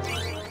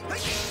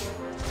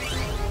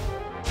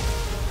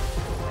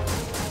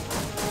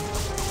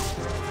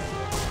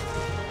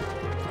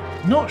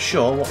 Not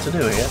sure what to do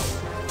here.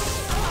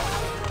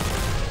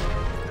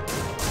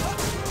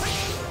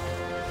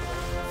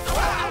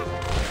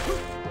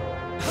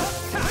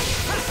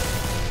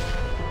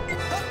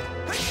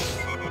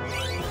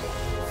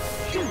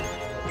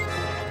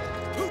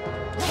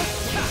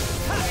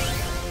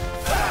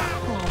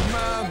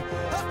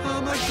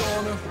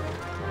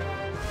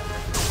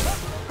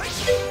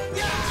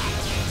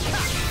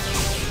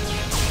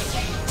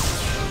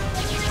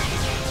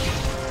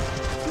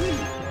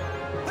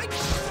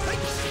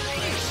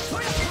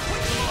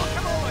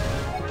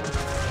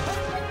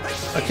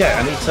 Okay,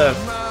 I need to...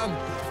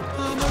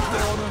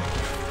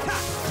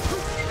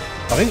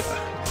 I think...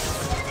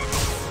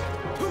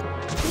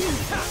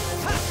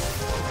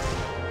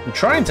 I'm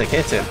trying to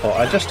hit it, but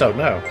I just don't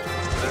know.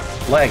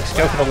 Legs,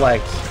 go for the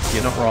legs.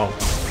 You're not wrong.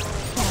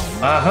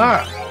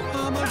 Aha!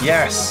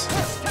 Yes!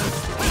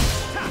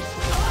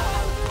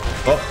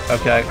 Oh,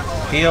 okay.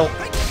 Heal.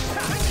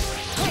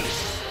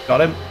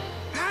 Got him.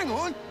 Hang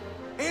on!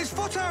 His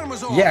foot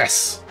armor's off!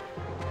 Yes!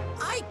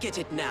 I get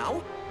it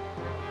now.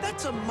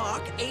 That's a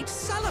Mark 8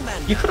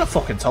 salamander. You could have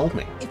fucking told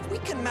me. If we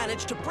can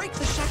manage to break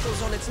the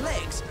shackles on its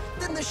legs,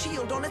 then the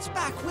shield on its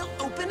back will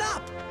open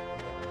up.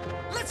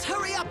 Let's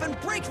hurry up and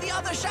break the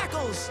other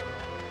shackles.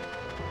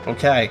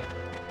 Okay.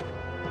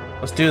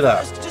 Let's do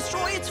that. First,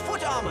 destroy its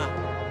foot armor.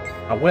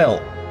 I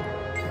will.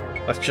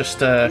 Let's just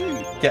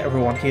get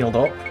everyone healed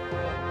up.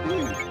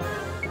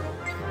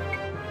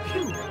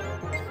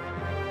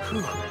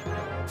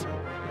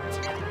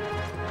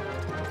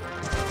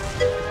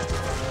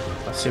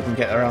 Let's see if we can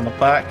get around the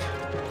back.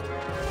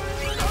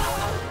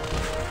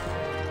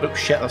 Oh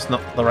shit, that's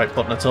not the right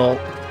button at all.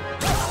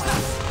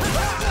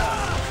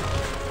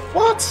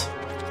 What?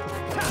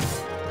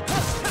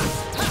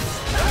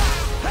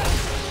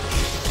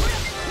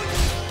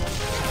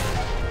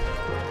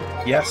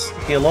 Yes,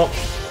 heal up.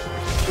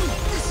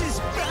 This is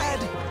bad.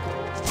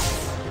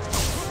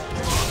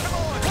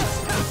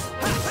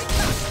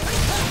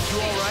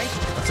 You all right?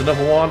 That's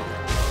another one.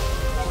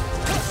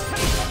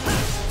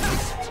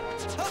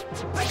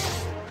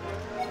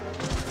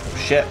 Oh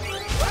shit.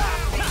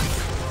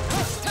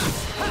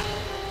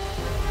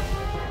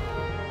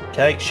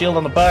 Okay, shield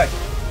on the back.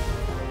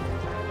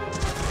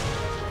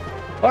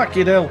 Fuck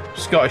you, Dill.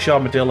 Scottish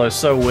Armadillo is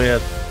so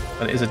weird.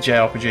 And it is a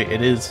JRPG,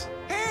 it is.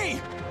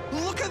 Hey!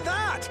 Look at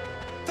that!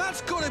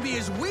 That's gotta be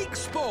his weak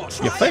spot!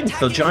 You think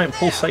the giant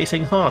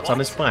pulsating heart on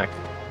his back?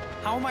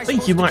 How am I I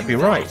think supposed you to might do be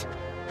that? right.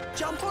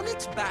 Jump on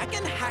its back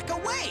and hack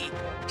away.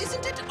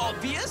 Isn't it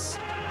obvious?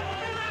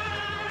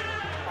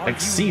 Are you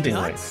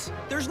Exceedingly. nuts?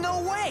 There's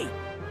no way.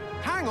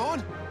 Hang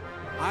on!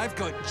 I've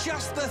got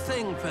just the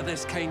thing for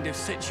this kind of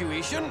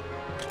situation.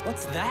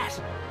 What's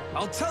that?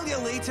 I'll tell you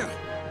later.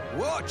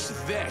 Watch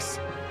this.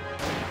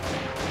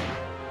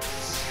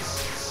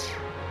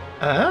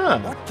 Ah,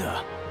 What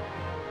the?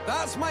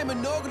 That's my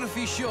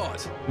monography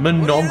shot.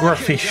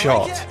 monography What do you reckon? You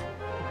like shot.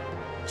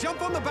 it?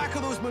 Jump on the back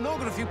of those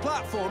monography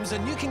platforms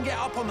and you can get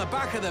up on the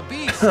back of the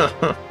beast.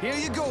 Here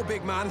you go,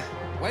 big man.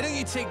 Why don't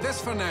you take this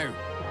for now?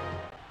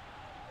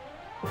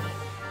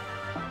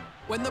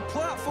 When the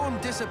platform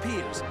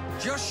disappears,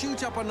 just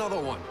shoot up another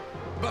one.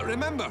 But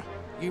remember,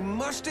 you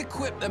must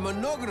equip the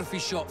monography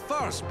shot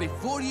first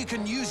before you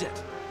can use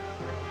it.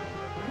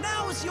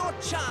 Now's your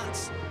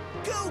chance.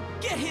 Go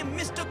get him,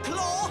 Mr.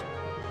 Claw.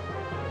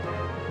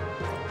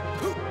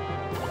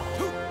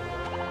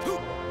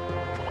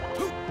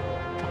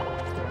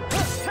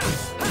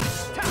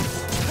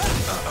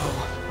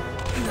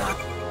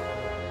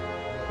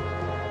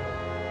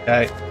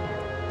 Okay.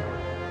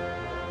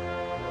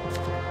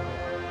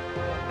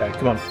 Okay,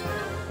 come on.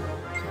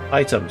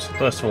 Items.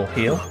 First of all,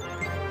 heal.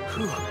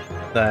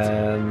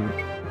 Then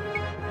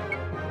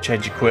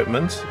change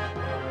equipment.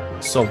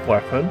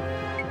 Sub-weapon.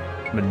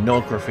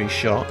 Monography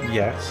shot,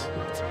 yes.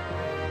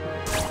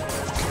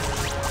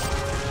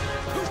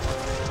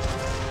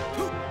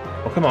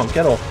 Oh, come on,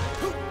 get up.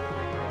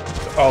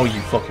 Oh,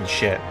 you fucking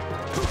shit.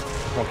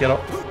 Come on, get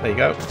up. There you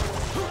go.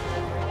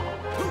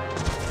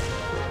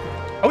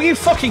 Oh, you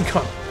fucking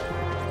cunt!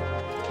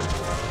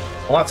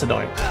 Well, that's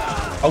annoying.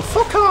 Oh,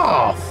 fuck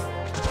off!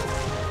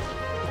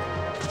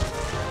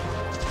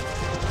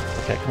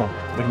 Okay, come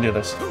on. We can do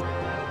this.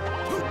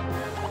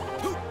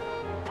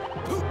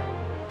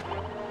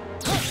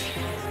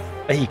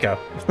 There you go.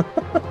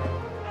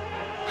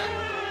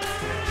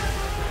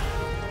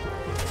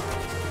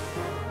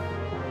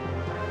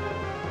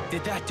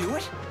 Did that do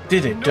it?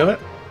 Did it do it?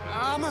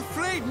 I'm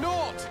afraid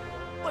not.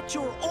 But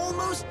you're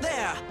almost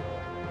there.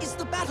 Is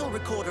the battle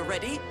recorder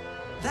ready?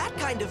 That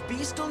kind of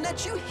beast will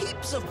net you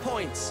heaps of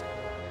points.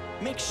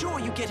 Make sure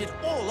you get it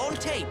all on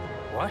tape.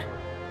 What?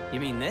 You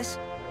mean this?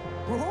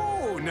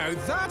 Oh, now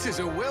that is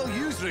a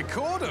well-used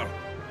recorder.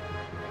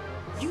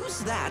 Use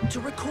that to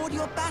record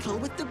your battle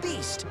with the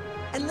beast.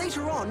 And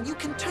later on, you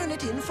can turn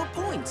it in for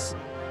points.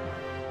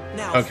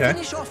 Now, Okay.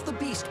 finish off the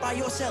beast by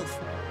yourself.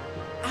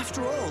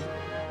 After all,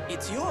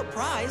 it's your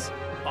prize.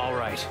 All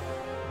right.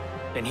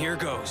 Then here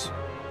goes.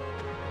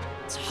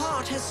 Its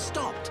heart has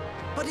stopped,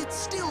 but it's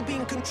still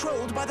being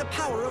controlled by the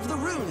power of the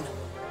rune.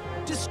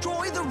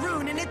 Destroy the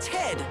rune in its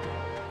head.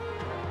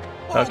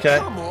 Oh, Okay.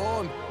 come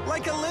on.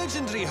 Like a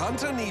legendary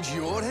hunter needs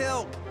your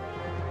help.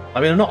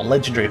 I mean, I'm not a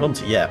legendary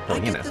hunter yet, I but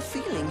you get know. the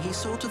feeling he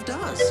sort of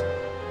does.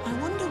 I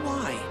wonder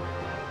why.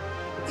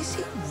 Is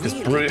he As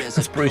really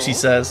Desert Brucey Claw?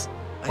 says,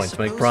 I point to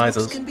make suppose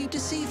prizes. looks can be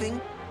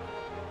deceiving.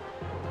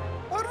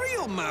 A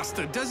real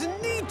master doesn't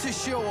need to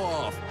show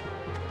off.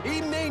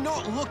 He may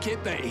not look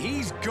it, but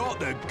he's got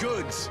the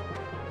goods.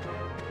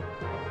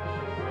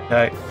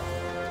 Okay.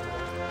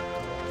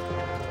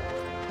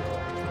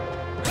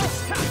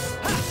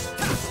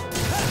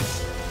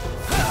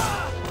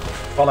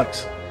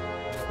 Bollocks.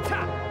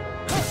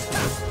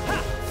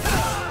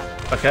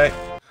 Okay.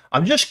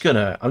 I'm just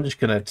gonna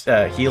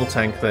heal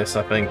tank this,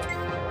 I think.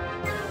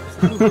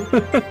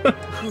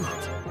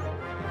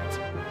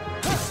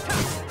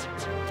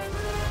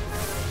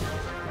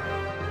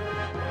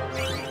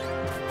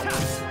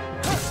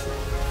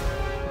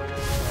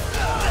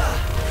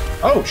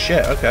 Oh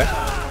shit, okay.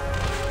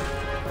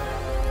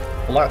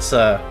 Well, that's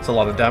a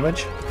lot of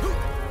damage,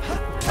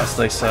 as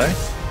they say.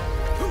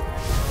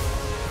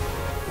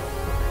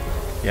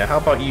 Yeah, how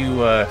about you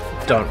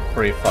don't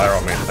breathe fire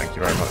on me? Thank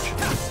you very much.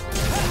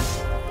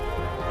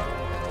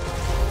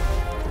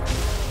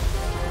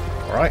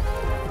 Alright.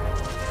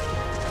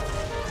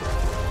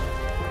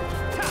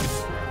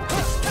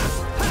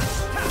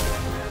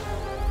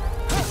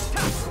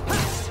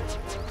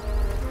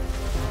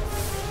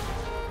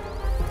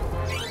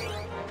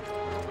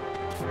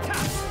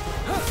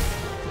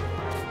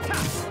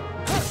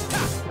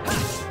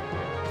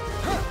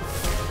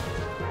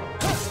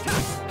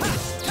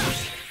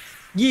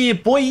 Yeah,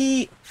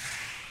 boy!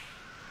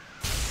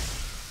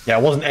 Yeah, I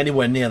wasn't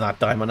anywhere near that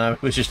diamond.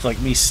 It was just like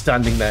me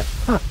standing there.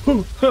 Hey!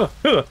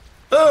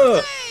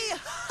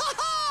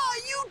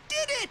 You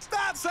did it!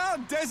 That's our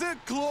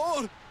desert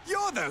claw!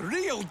 You're the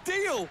real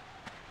deal!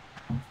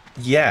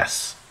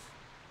 Yes.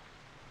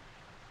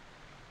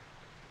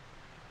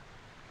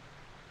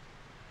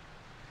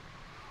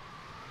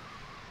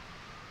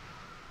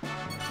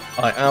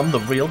 I am the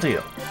real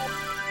deal.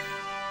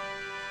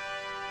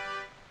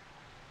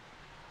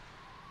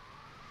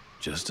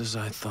 Just as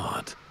I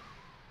thought.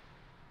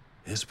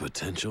 His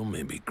potential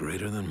may be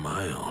greater than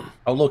my own.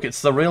 Oh look,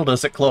 it's the real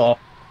Desert Claw.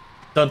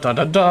 Dun dun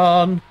dun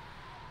dun!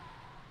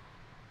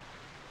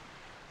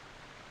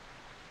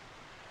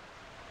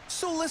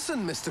 So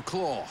listen, Mr.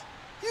 Claw.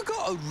 You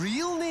got a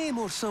real name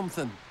or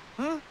something,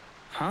 huh?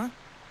 Huh?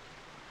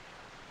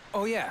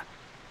 Oh, yeah.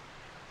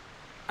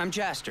 I'm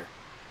Jaster.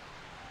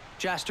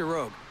 Jaster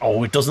Rogue.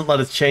 Oh, it doesn't let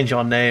us change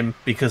our name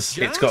because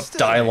it's got Jaster?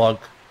 dialogue.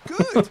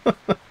 Good.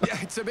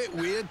 Yeah, it's a bit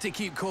weird to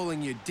keep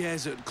calling you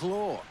Desert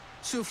Claw.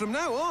 So from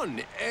now on,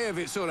 if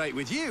it's all right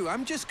with you,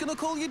 I'm just gonna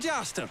call you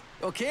Jaster,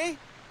 okay?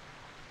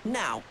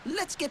 Now,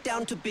 let's get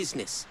down to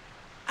business.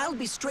 I'll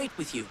be straight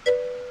with you.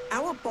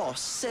 Our boss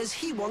says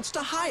he wants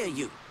to hire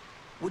you.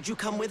 Would you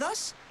come with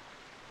us?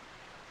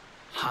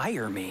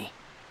 Hire me?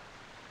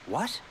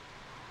 What?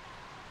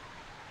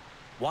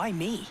 Why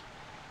me?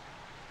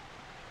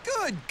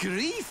 Good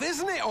grief,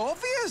 isn't it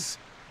obvious?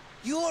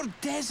 You're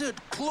Desert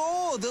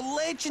Claw, the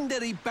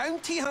legendary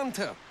bounty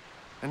hunter.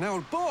 And our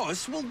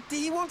boss, well,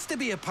 he wants to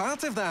be a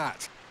part of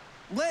that.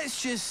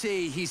 Let's just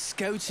say he's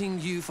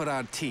scouting you for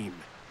our team.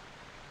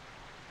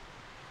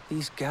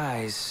 These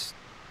guys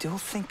still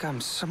think I'm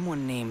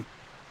someone named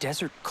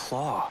Desert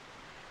Claw.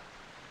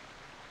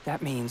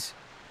 That means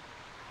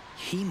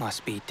he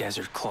must be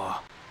Desert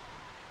Claw.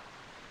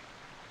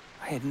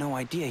 I had no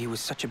idea he was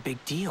such a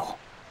big deal.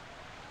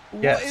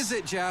 Yes. What is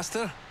it,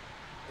 Jaster?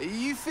 Are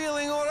you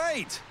feeling all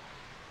right?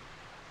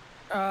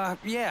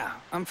 Yeah,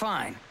 I'm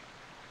fine.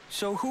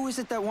 So who is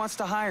it that wants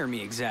to hire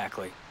me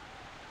exactly?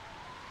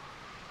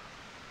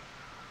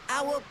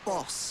 Our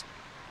boss,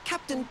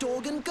 Captain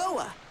Dorgan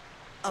Goa,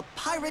 a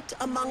pirate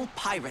among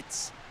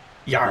pirates.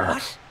 Yarr.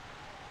 What?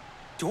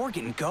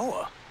 Dorgan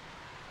Goa?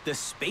 The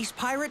space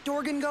pirate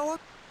Dorgan Goa?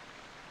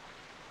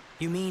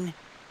 You mean,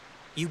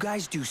 you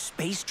guys do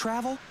space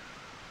travel?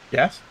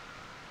 Yes?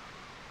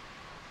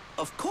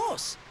 Of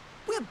course.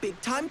 We're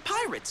big-time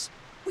pirates.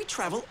 We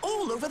travel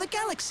all over the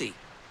galaxy.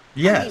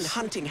 Yes. I mean,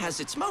 hunting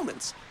has its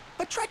moments,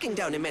 but tracking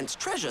down immense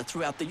treasure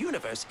throughout the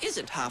universe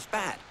isn't half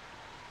bad.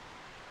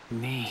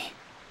 Me.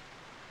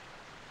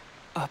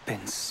 Up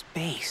in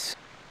space.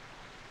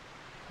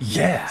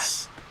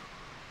 Yes.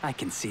 I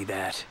can see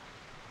that.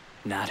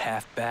 Not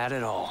half bad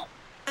at all.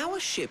 Our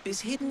ship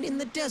is hidden in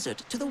the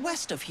desert to the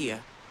west of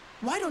here.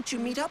 Why don't you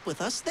meet up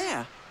with us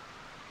there?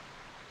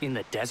 In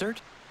the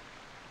desert?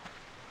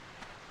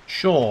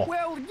 Sure.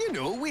 Well, you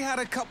know, we had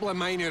a couple of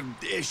minor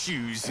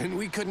issues and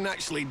we couldn't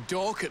actually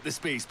dock at the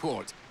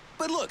spaceport.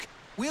 But look,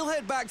 we'll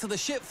head back to the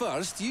ship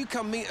first. You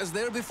come meet us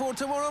there before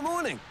tomorrow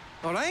morning.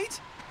 All right?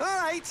 All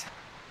right.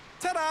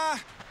 Ta-da!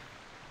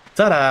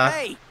 Ta-da!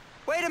 Hey,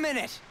 wait a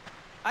minute.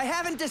 I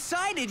haven't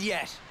decided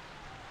yet.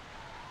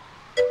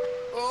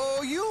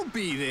 Oh, you'll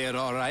be there,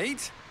 all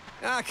right.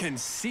 I can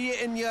see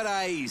it in your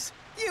eyes.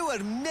 You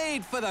were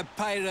made for the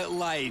pirate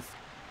life.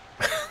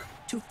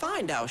 To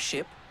find our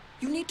ship,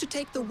 you need to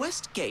take the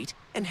west gate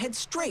and head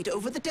straight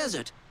over the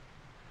desert.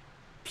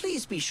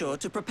 Please be sure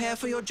to prepare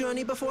for your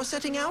journey before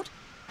setting out.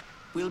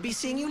 We'll be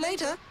seeing you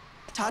later.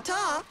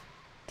 Ta-ta!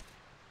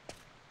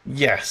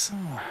 Yes.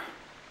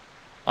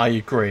 I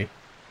agree.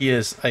 He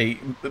is a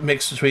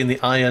mix between the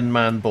Iron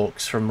Man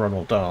books from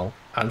Ronald Dahl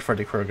and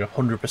Freddy Krueger,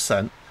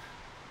 100%.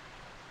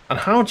 And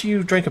how do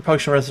you drink a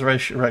potion of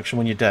resurrection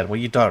when you're dead? Well,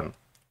 you don't.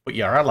 But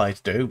your allies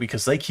do,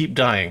 because they keep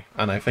dying,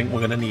 and I think we're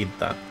going to need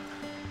that.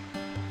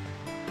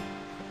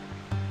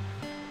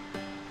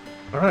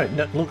 Alright,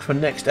 look for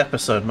next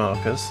episode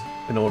markers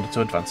in order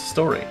to advance the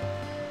story.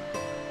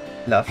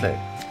 Lovely.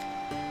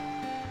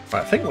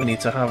 Right, I think we need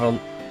to have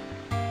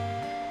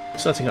a...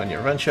 Setting out on your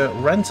adventure,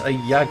 rent a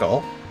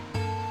Yaggle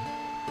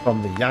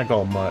from the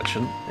Yaggle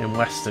merchant in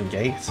Western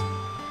Gate,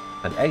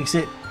 and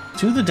exit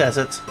to the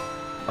desert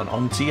and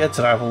onto your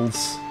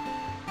travels.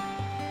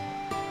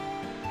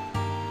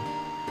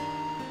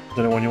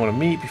 Don't know when you want to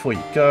meet before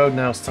you go,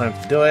 now's time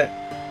to do it.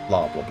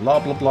 Blah, blah, blah,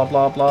 blah, blah,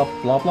 blah, blah,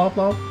 blah, blah,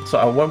 blah. So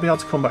I won't be able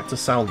to come back to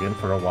Salgian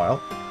for a while.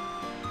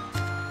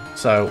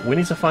 So we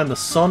need to find the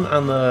sun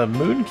and the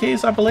moon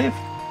keys, I believe.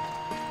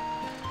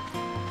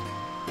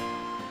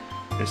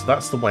 Okay, so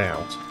that's the way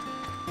out.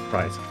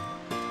 Right.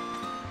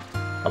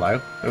 Hello,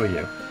 who are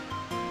you?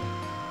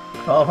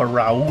 Father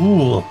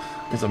Raoul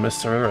is a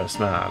mysterious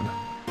man.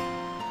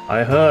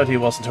 I heard he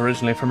wasn't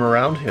originally from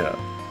around here.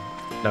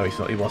 No,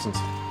 he wasn't.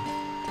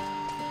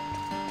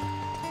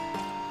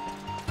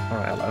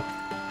 Alright, hello.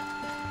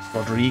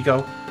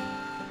 Rodrigo.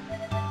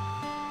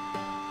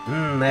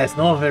 That's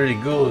not very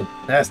good.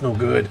 That's no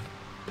good.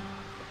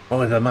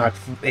 What is the Mark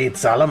 8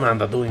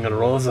 Salamander doing in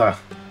Rosa?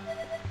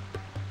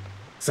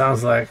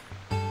 Sounds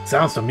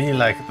to me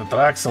like the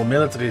Draxel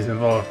military is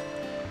involved.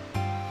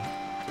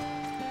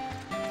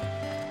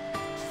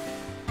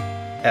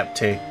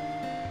 Empty.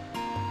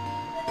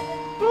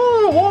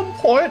 Oh, at one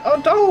point I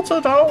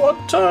doubted how it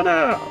would turn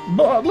out,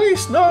 but at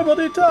least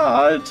nobody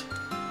died.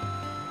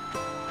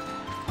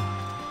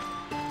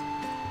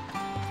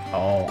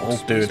 Oh,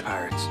 dude.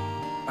 Pirates.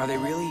 Are they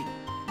really?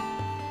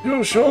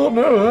 You sure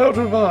know how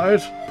to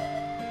ride.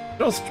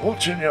 Just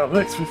watching you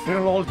makes me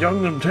feel all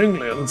young and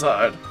tingly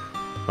inside.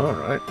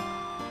 Alright.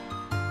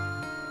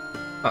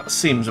 That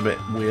seems a bit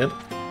weird.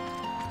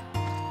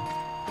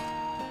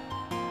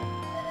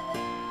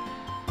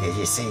 Did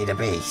you see the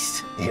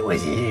beast? It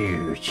was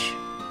huge.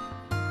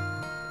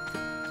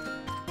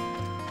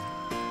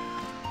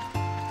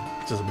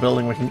 There's a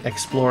building we can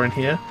explore in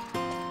here.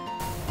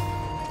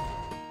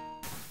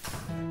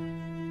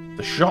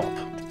 The shop.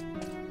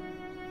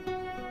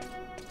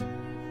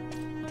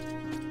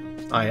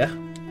 Ah, yeah.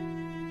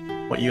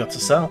 What you got to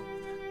sell?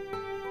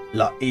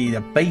 Lucky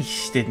the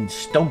beast didn't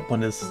stomp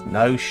on us.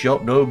 No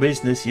shop, no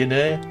business, you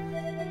know.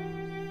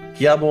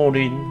 Come on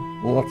in.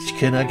 What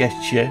can I get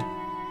you?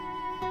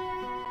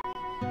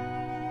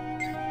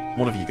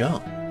 What have you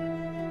got?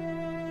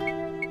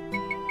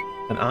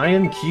 An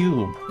iron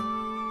cube.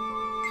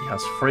 He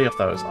has 3 of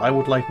those. I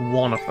would like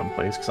 1 of them,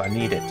 please, because I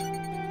need it.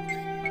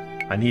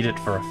 I need it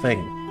for a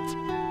thing.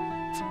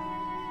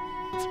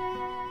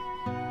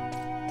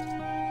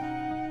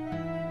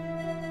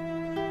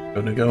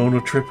 Gonna go on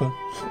a tripper.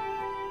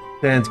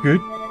 Sounds good.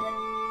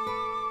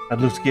 I'd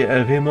love to get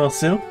out of here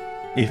myself.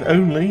 If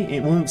only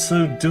it weren't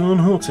so darn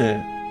hot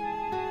here.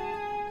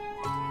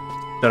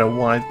 Don't know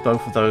why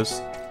both of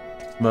those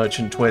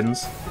merchant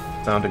twins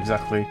sound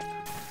exactly...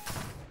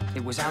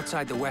 It was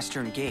outside the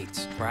western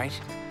gates, right?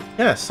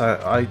 Yes,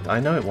 I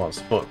know it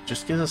was, but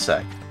just give us a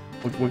sec.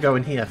 We're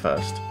going here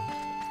first.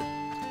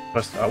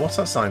 What's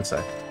that sign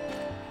say?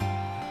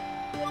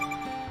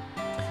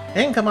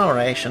 In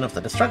commemoration of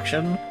the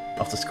destruction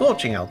of the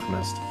Scorching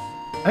Alchemist.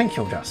 Thank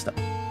you, Juster.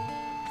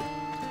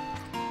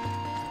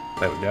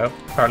 There we go.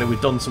 Apparently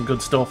we've done some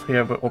good stuff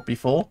here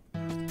before.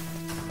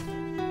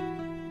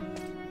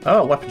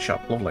 Oh, weapon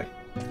shop. Lovely.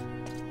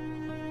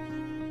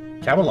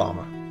 Camel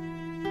armor.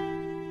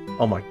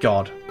 Oh my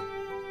god.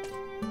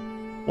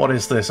 What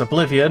is this?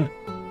 Oblivion?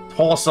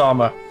 Horse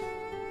armor.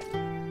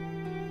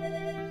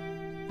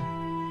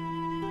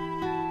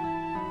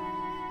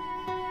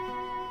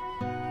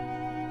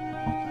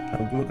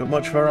 Don't look at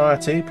much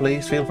variety.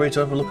 Please feel free to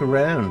have a look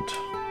around.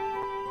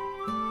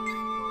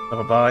 Have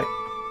a bite.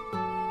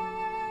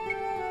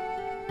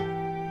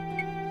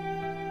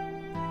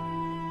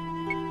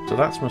 So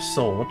that's my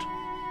sword.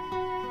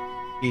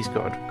 He's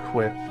got a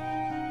equip.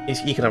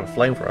 He can have a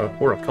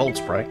flamethrower, or a cold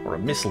spray, or a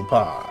missile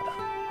pod.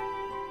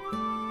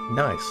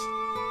 Nice.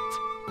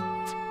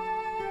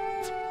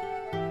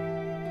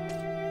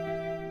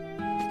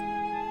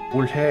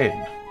 Well,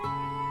 hey.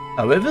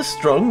 However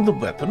strong the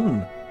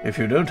weapon, if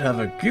you don't have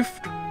a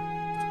gift,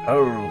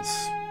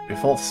 pearls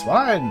before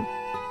swine.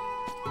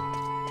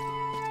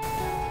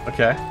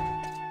 Okay.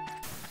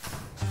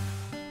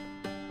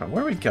 Right,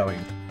 where are we going?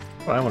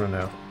 What I want to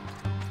know.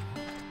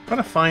 I'm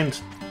trying to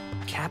find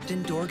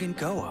Captain Dorgan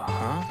Goa,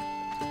 huh?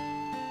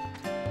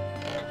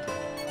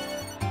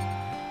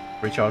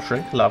 recharge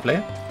drink.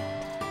 Lovely.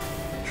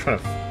 Trying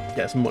to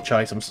get as much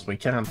items as we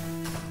can.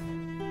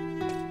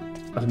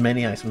 As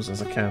many items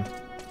as I can.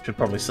 Should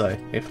probably say,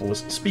 if I was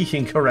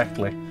speaking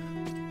correctly.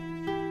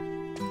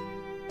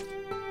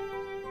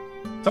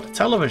 Is that a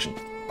television?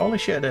 Holy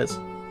shit, it is.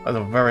 That's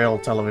a very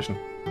old television.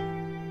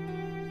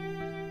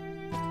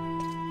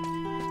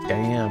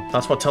 Damn,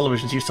 that's what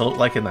televisions used to look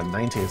like in the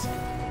 90s.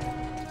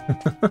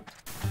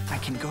 I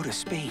can go to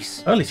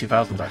space. Early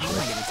 2000s, How actually.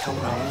 am I gonna tell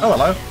Raoul? Oh,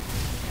 hello.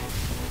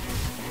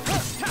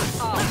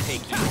 I'll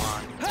take you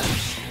on.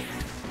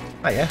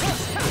 Oh, yeah.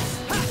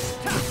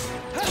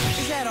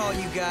 Is that all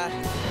you got?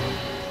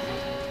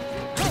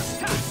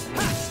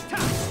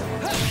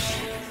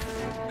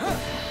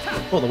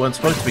 Well, there weren't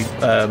supposed to be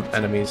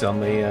enemies on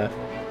the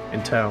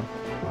in town.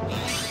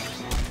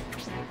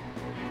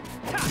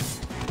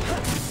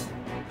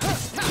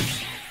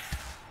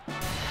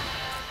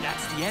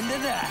 That's the end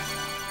of that.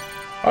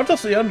 Oh,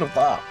 just the end of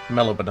that.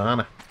 Mellow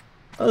banana.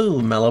 Oh,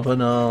 mellow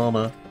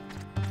banana.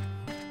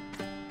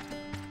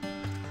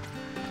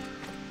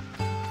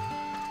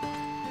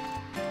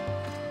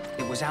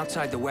 It was was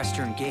outside the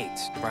western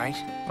gates, right?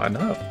 I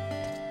know.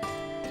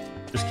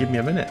 Just give me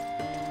a minute.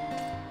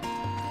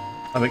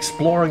 I'm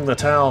exploring the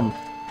town.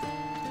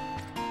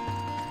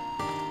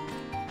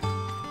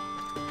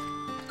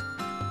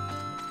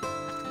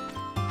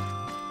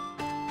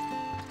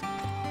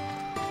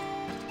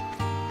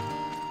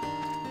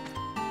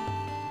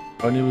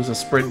 Only was a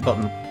sprint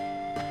button.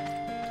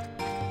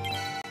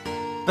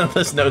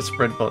 There's no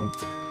sprint button.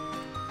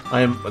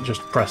 I am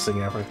just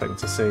pressing everything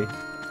to see.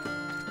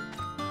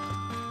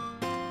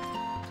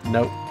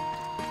 Nope.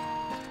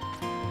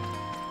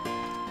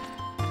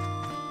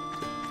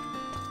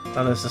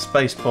 And there's the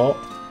spaceport.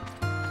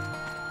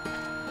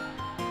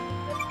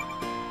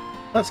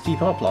 Let's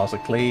keep our plaza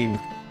clean.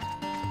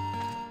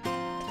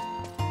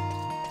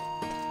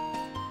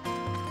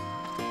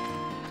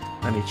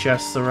 Any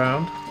chests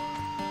around?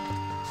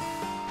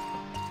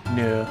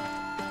 No.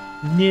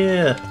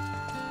 No.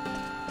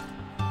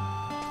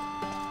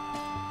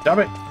 Damn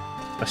it!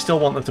 I still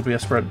want there to be a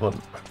sprint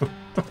button.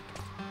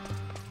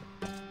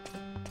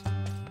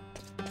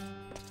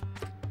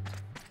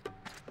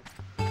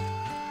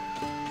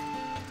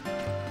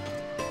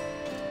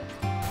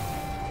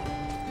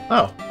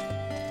 Oh.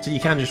 So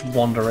you can just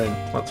wander in.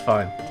 That's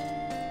fine.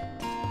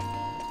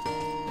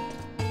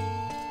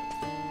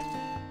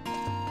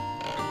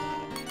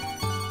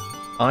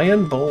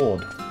 Iron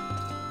board.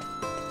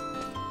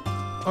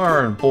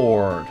 Iron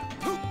board.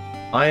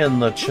 I am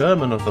the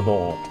chairman of the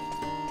board.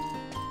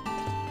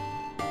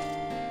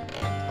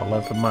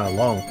 11 mile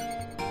long.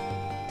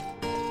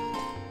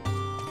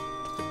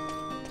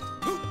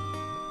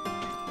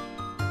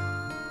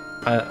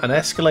 An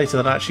escalator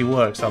that actually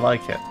works. I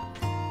like it.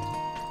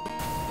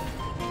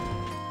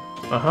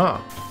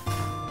 Aha.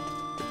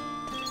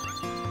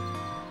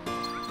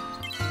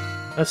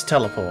 Let's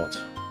teleport.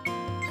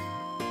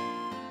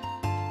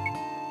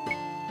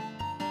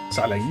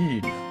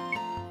 Salayid.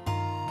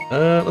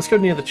 Let's go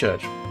near the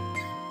church.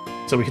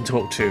 So we can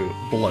talk to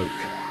Bloke.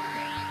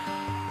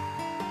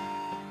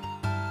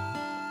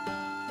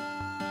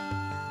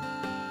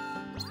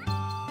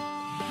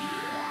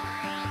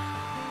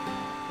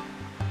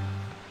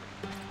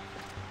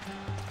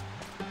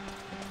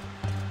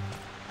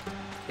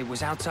 It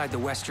was outside the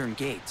western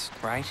gates,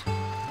 right?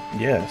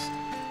 Yes.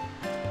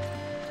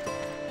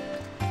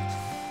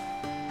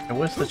 And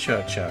where's the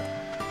church at?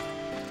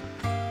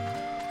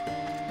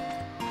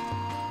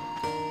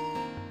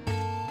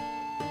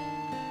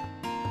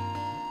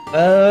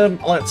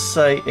 Let's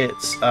say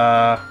it's,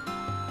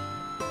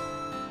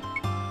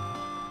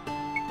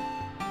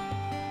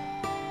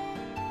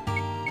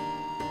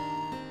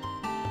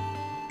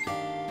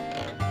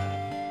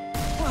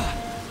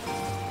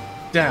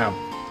 damn.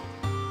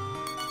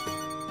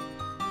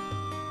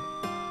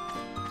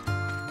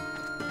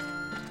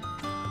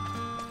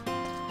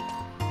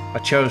 I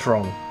chose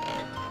wrong.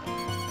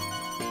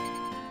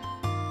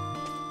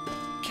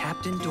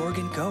 Captain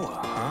Dorgan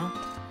Goa, huh?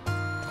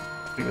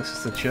 I think this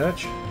is the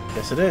church.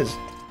 Yes, it is.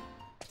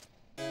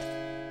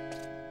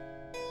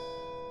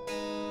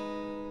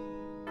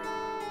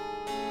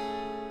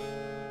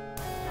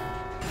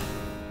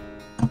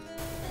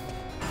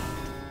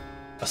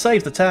 I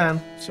saved the town.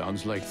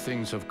 Sounds like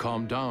things have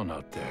calmed down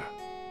out there.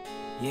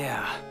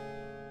 Yeah.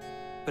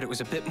 But it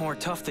was a bit more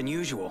tough than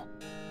usual.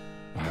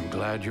 I'm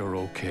glad you're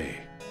okay.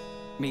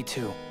 Me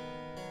too.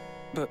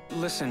 But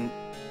listen,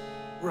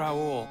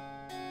 Raoul.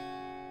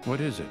 What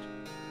is it?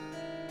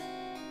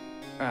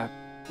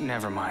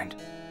 Never mind.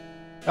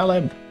 Tell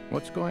him.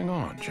 What's going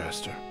on,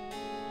 Chester?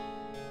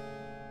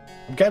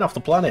 I'm getting off the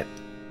planet.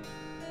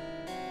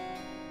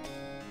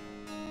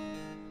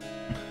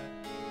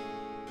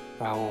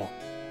 Raoul.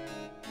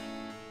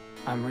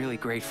 I'm really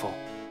grateful.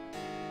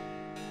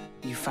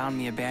 You found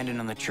me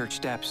abandoned on the church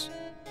steps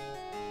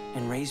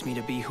and raised me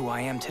to be who I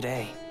am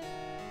today.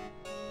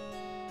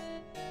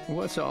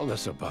 What's all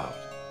this about?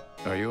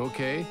 Are you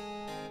okay?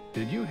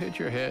 Did you hit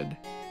your head?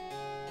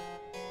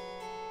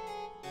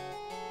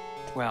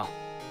 Well,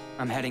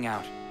 I'm heading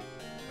out.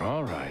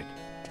 All right.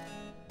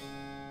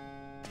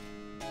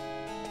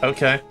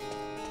 Okay.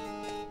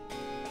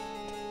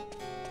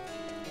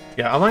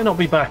 Yeah, I might not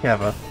be back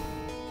ever.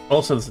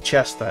 Also, there's a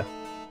chest there.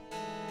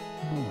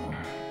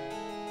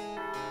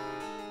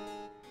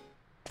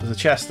 There's a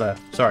chest there.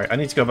 Sorry, I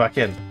need to go back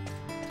in.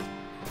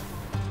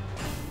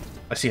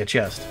 I see a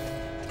chest.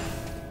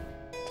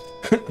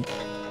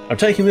 I'm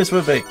taking this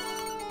with me.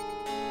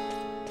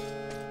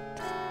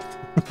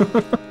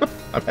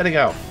 I'm heading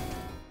out.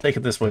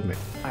 Taking this with me.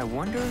 I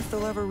wonder if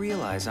they'll ever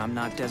realize I'm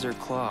not Desert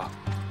Claw.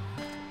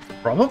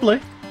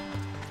 Probably.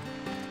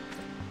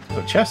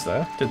 There's a chest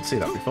there. Didn't see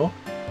that before.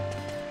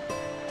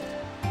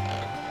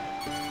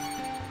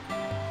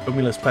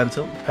 Cumulus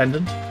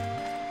pendant.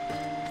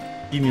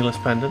 Cumulus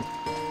pendant.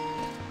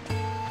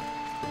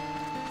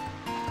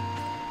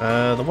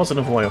 There was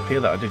another way up here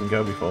that I didn't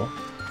go before.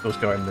 I was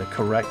going the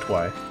correct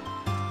way.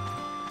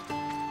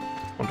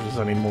 I wonder if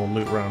there's any more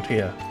loot around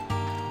here.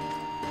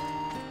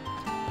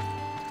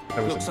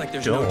 Looks like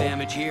there's no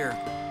damage here.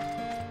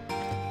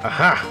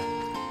 Aha!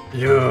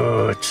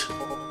 Loot!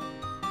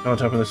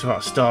 Can't open this without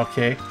a star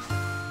key.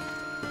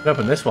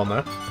 Open this one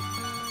though.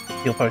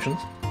 Heal potions.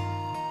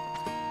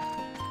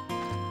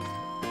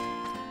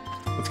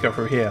 Let's go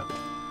through here.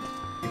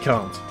 We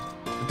can't.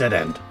 A dead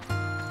end.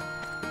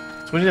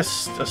 So we need a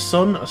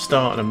sun, a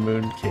star, and a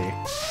moon key.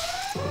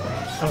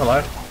 Oh,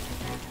 hello.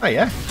 Oh,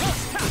 yeah.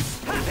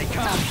 They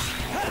come.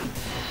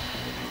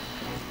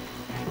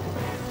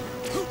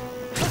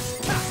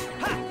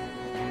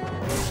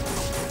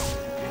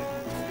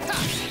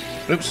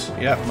 Oops.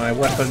 Yeah, my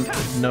weapon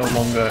no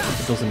longer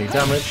does any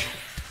damage.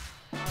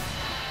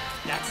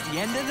 That's the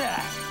end of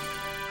that.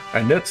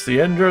 And that's the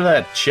end of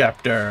that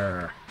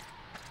chapter.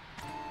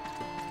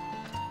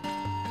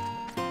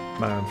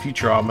 Man,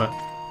 Future Armor.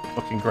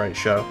 Fucking great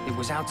show. It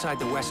was outside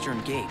the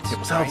western gates. It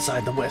was right?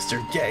 outside the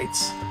western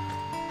gates.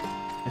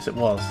 Yes, it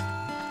was.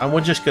 And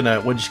we're just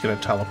gonna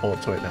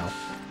teleport to it now.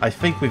 I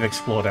think we've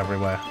explored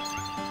everywhere.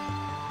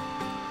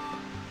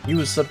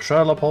 Use the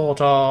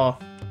teleporter.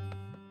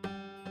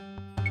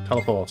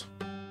 Teleport.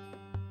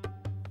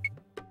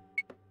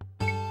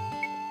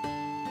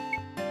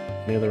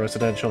 Near the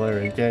residential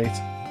area gate.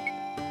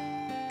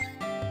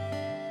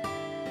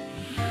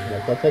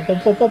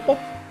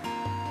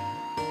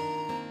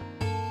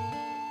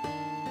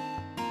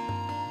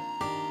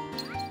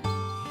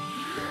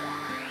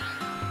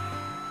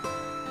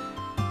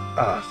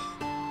 Ah.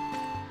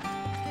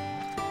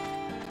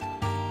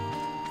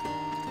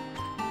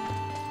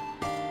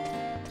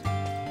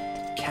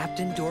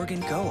 Captain Dorgan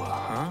Goa,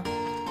 huh?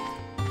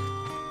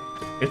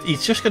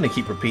 He's just going to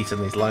keep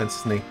repeating these lines,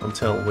 isn't he?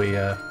 Until we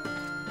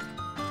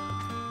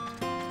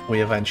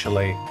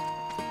eventually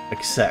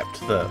accept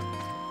that.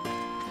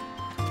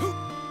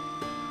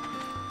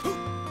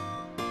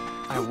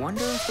 I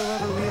wonder if they'll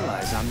ever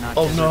realize I'm not.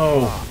 Oh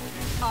no!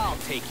 I'll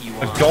take you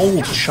A on.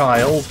 gold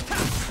child.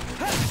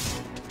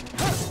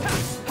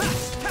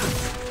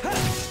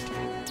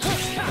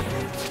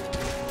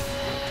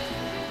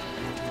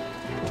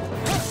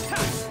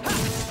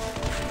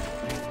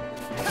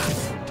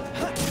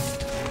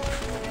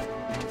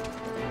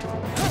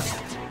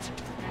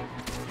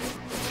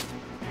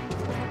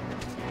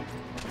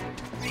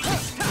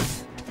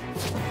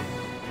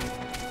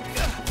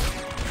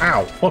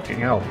 Ow,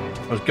 fucking hell.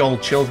 Those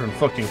gold children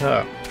fucking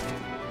hurt.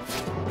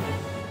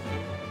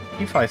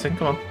 Keep fighting,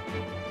 come on.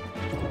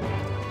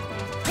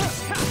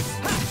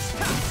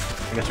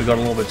 I guess we got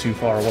a little bit too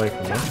far away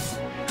from them.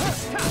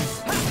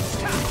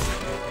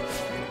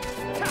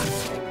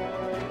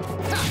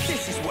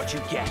 This is what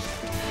you get.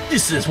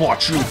 This is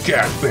what you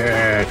get,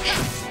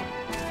 bitch!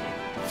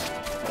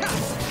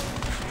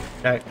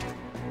 Okay,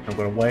 I'm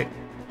gonna wait.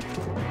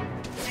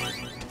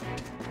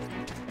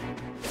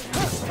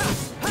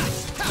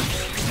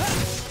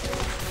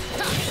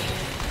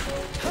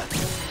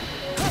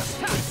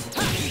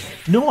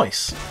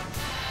 Nice!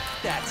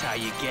 That's how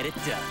you get it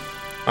done.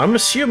 I'm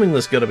assuming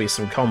there's gonna be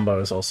some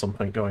combos or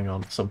something going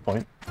on at some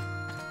point.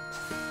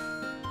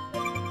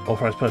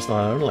 Authorized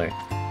personnel only.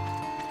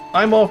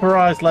 I'm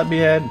authorized, let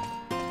me in!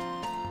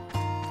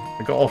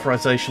 I got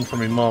authorization from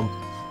my mum.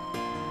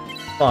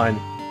 Fine,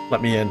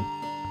 let me in.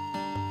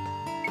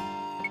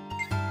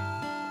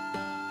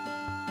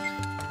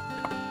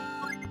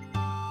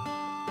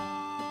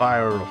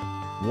 Fire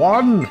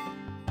 1!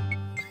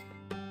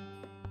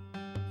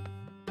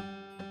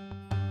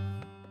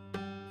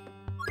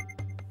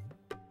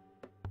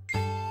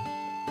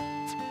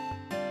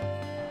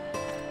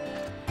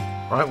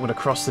 Right, we're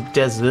across the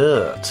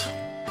desert.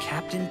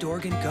 Captain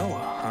Dorgan Goa,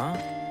 huh?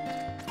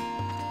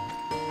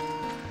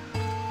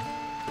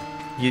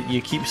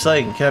 You keep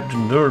saying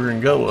Captain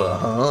Durgan Goa,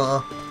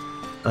 huh?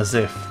 As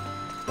if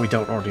we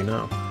don't already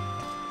know.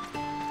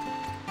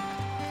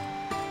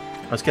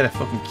 Let's get a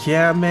fucking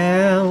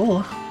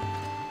camel.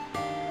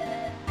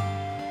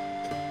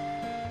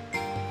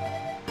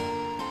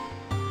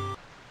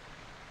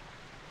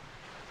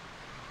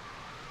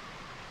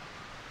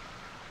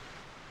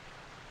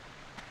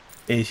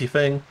 Here's your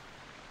thing.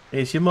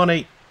 Here's your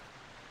money.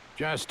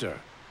 Jester.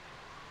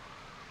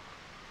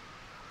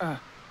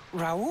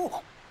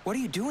 Raoul, what are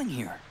you doing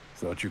here?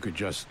 Thought you could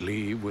just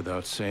leave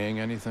without saying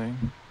anything?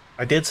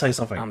 I did say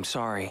something. I'm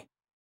sorry.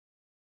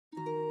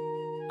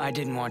 I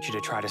didn't want you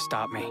to try to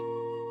stop me.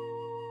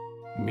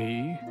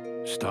 Me?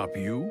 Stop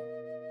you?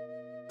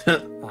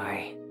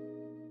 I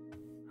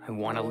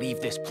want to leave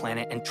this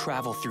planet and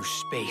travel through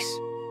space.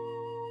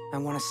 I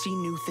want to see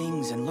new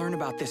things and learn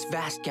about this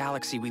vast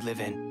galaxy we live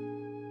in.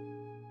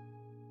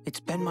 It's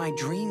been my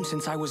dream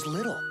since I was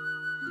little.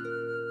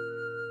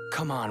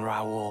 Come on,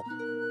 Raoul.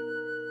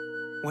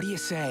 What do you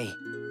say?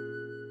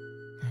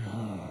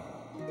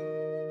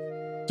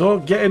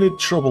 Don't get in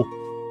trouble.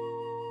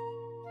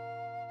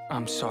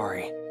 I'm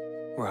sorry,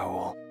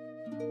 Raoul.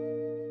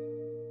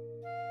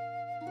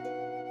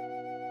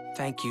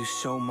 Thank you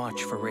so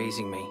much for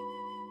raising me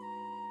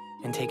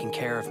and taking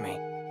care of me.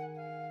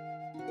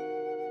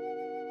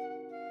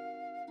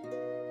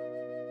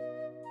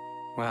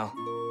 Well,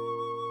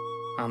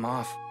 I'm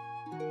off.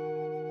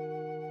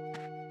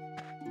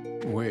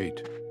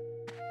 Wait.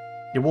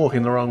 You're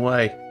walking the wrong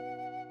way.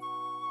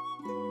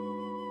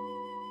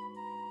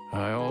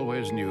 I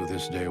always knew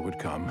this day would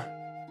come.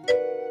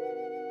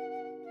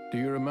 Do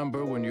you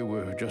remember when you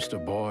were just a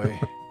boy?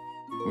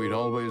 We'd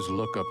always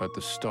look up at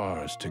the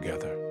stars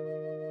together.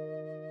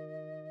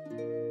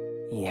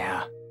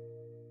 Yeah.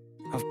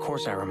 Of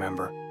course I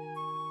remember.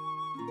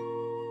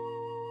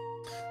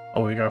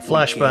 Oh, we got a We'd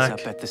flashback. gaze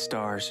up at the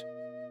stars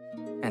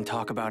and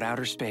talk about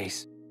outer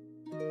space.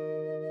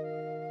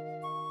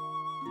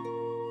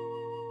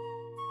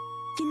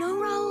 You know,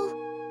 Raoul,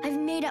 I've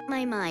made up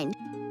my mind.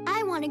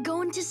 I want to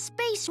go into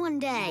space one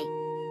day.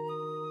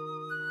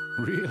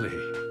 Really?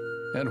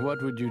 And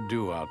what would you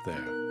do out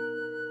there?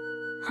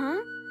 Huh?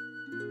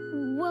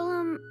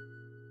 Well,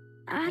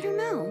 I don't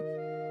know.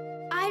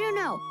 I don't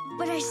know,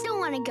 but I still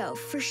want to go,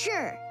 for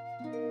sure.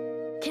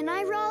 Can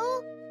I,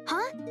 Raoul?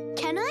 Huh?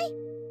 Can I?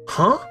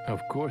 Huh?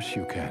 Of course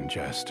you can,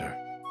 Jester.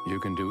 You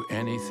can do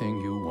anything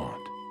you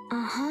want.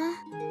 Uh-huh.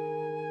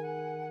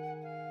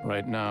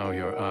 Right now,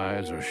 your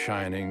eyes are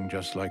shining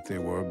just like they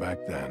were back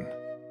then.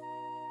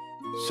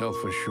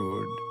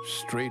 Self-assured,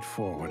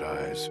 straightforward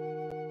eyes.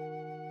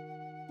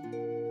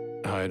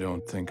 I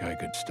don't think I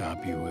could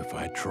stop you if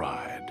I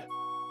tried.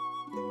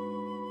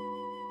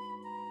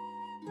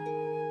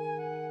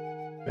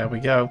 There we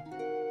go.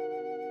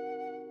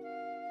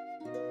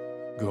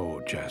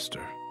 Go,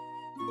 Jester.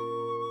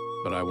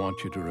 But I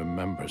want you to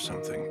remember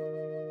something.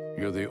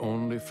 You're the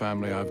only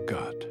family I've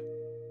got.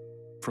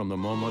 From the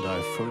moment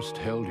I first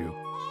held you,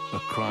 a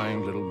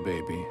crying little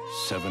baby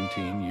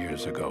 17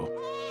 years ago,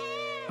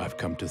 I've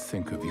come to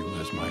think of you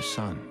as my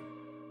son.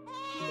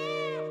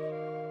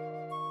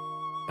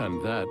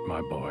 And that,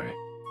 my boy,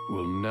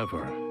 will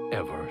never,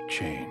 ever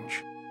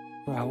change.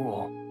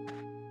 Raoul.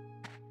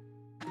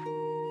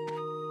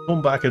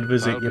 Come back and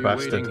visit, I'll you be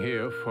bastard. waiting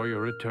here for your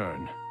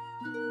return.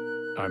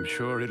 I'm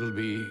sure it'll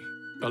be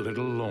a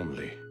little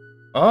lonely.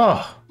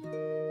 Ah,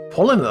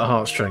 pulling at the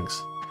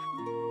heartstrings.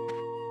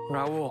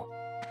 Raoul.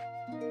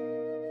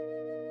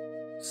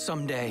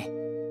 Someday,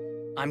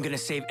 I'm gonna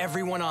save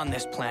everyone on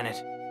this planet.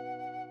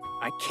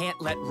 I can't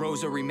let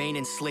Rosa remain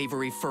in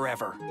slavery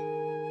forever.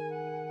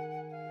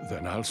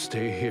 Then I'll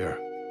stay here,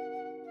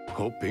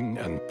 hoping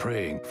and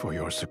praying for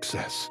your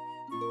success.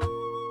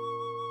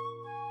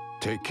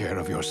 Take care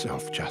of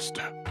yourself,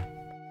 Jester.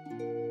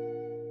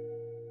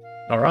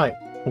 Alright,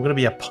 we're gonna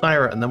be a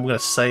pirate and then we're gonna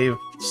save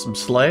some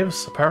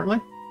slaves, apparently.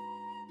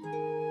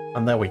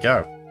 And there we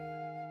go.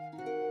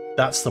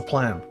 That's the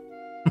plan.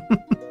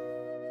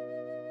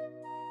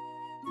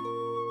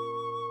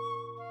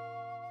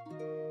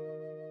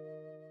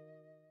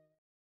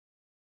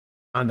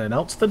 And then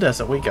out to the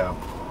desert we go.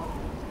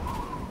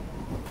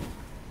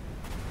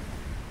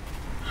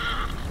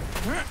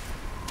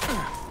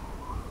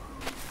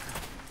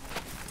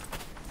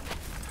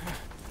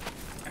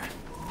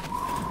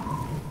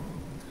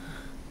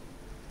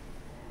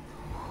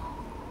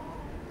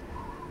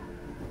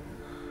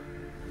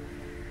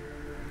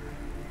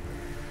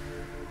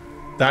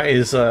 That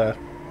is,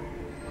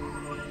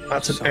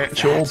 that's an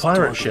actual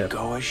pirate ship.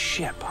 Go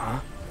ship, huh?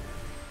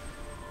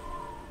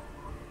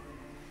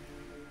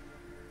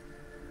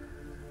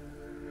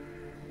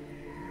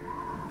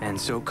 And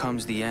so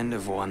comes the end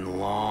of one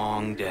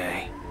long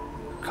day.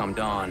 Come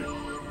dawn,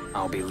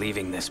 I'll be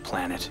leaving this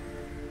planet.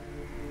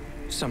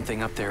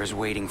 Something up there is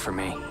waiting for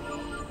me.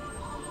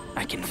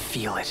 I can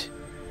feel it.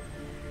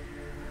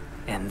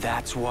 And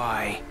that's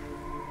why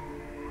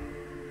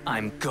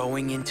I'm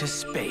going into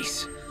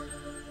space.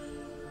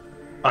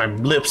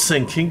 I'm lip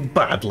syncing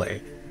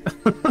badly.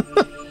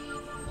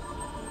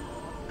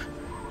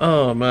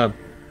 Oh man.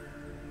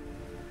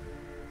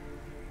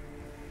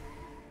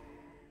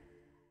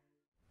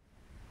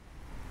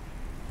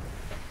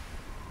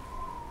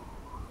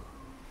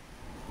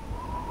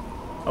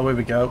 Oh, here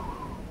we go.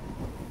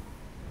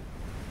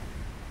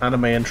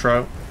 Anime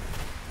intro.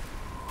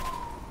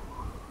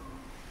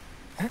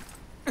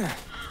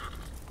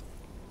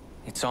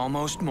 It's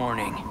almost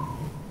morning.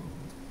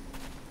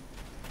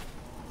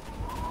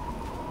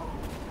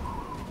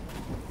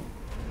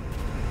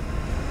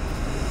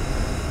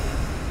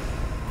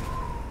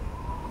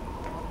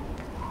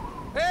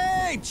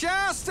 Hey,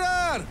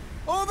 Chester!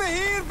 Over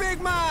here,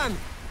 big man!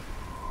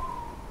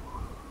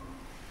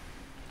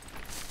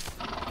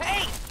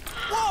 Hey!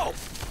 Whoa!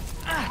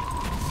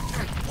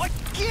 What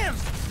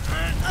gives?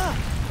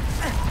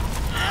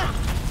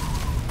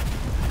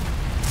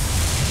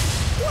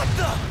 What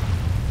the?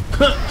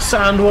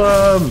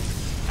 Sandworm!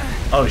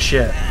 Oh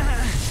shit.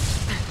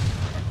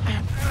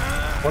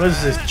 What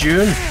is this,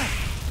 June?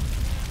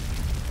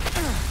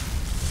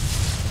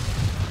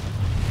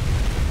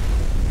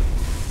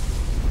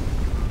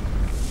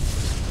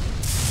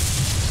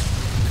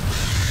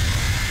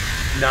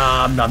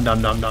 Nom nom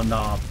nom nom nom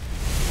nom.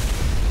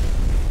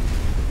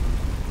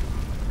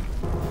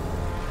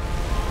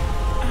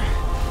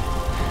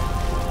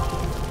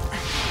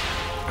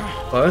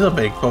 Well, there's a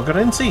big bugger,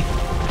 isn't he?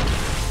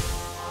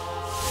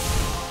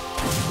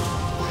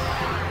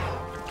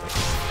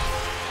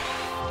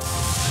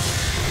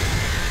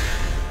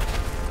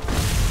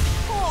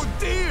 Oh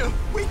dear!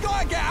 We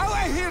gotta get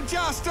out of here,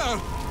 Chester!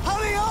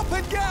 Hurry up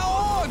and get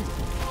on!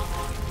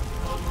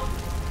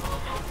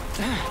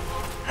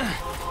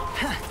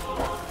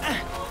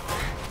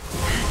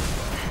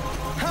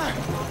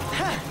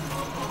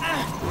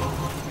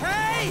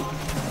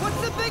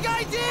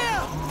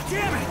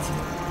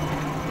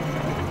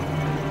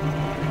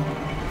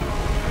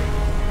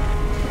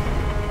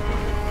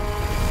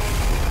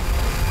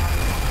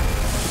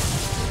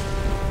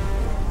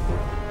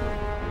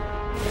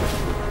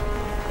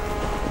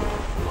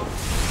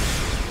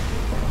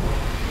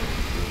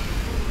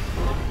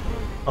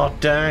 Oh,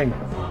 dang.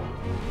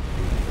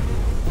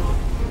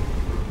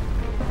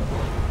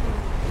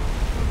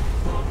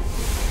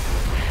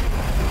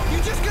 You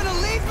just gonna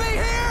leave me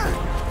here?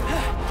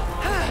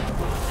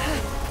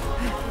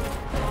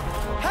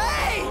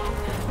 Hey!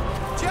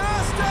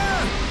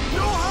 Jaster!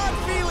 No hard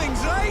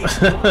feelings, right?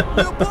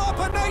 We'll put up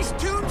a nice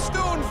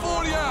tombstone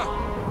for you!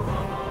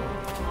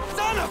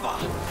 Son of a...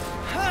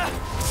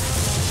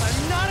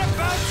 I'm not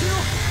about to...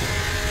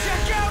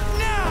 Check out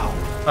now!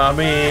 I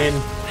mean...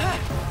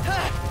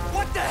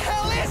 What the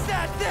hell is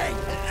that thing?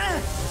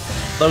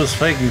 Those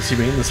things, you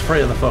mean? There's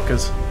 3 of the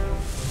fuckers.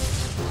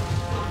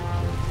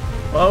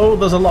 Oh,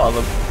 there's a lot of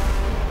them.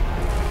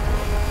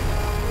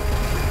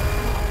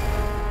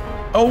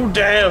 Oh,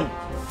 damn!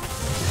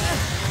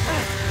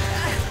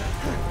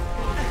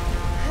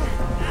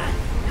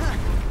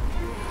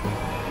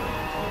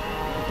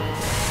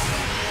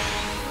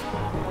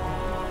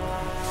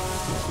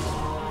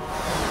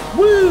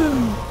 Woo!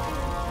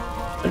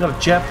 I got a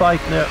jet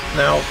bike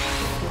now.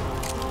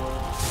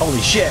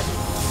 Holy shit!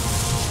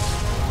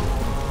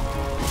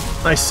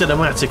 Nice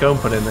cinematic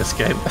open in this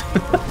game.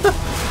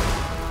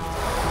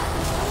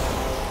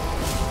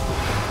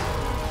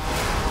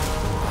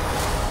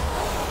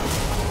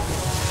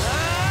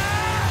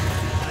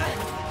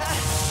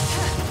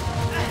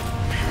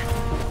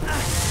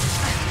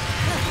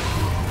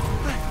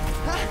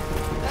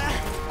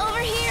 Over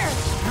here!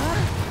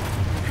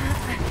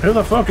 Who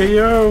the fuck are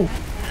you?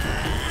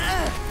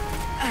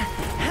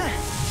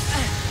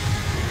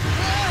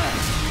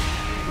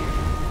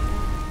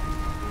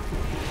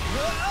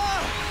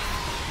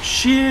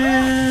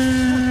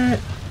 Shit!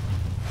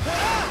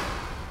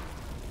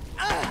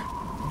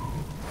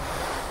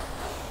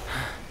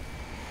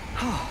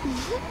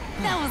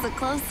 That was a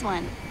close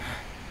one.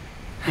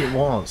 It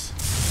was.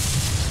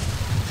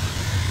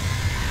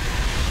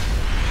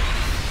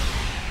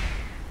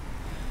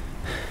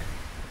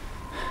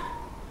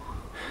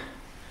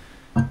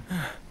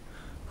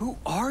 Who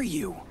are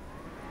you?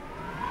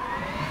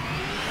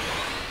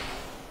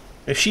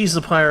 If she's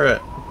the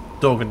pirate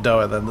dog and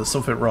doer, then there's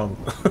something wrong.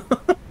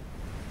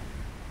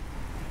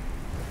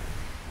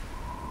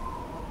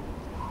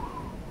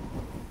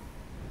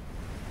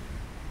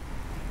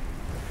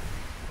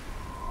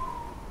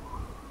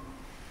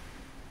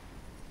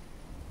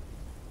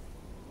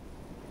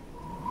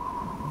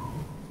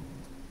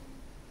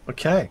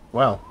 Okay,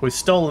 well, we've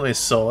stolen his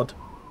sword.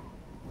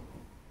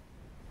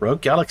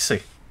 Rogue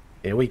Galaxy.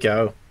 Here we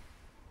go.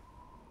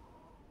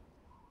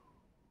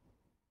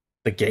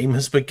 The game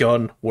has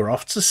begun. We're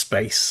off to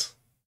space.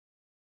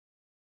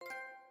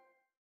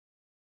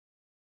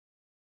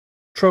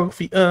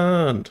 Trophy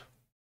earned.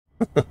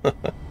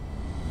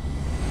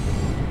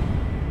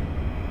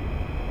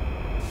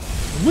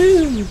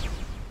 Woo!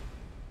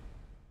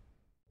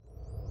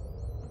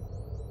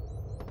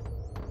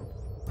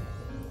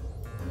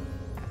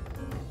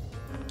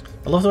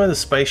 I love the way the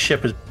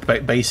spaceship is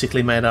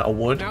basically made out of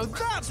wood. Now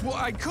that's what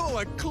I call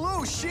a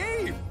close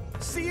shave!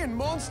 Seeing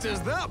monsters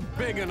that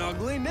big and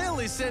ugly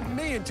nearly sent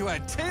me into a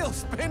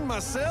tailspin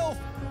myself!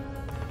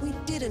 We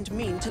didn't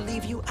mean to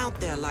leave you out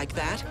there like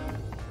that.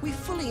 We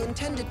fully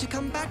intended to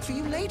come back for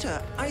you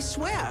later, I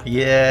swear.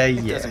 Yeah,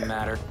 It yeah. doesn't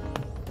matter.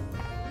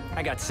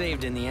 I got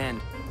saved in the end.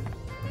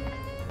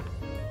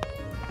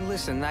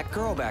 Listen, that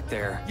girl back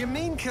there. You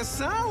mean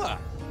Kasala?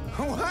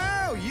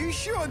 Wow, you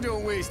sure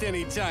don't waste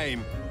any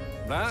time.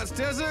 That's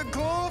Desert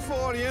Claw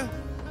for you.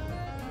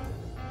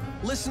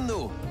 Listen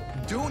though,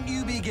 don't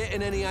you be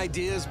getting any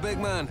ideas, big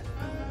man.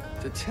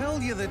 To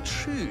tell you the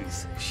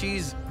truth,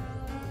 she's...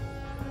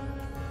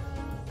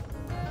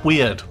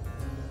 Weird.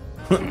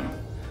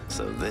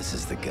 So this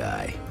is the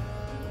guy.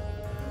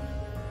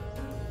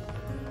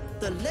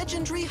 The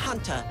legendary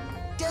hunter,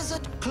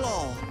 Desert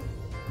Claw.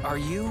 Are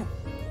you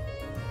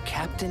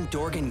Captain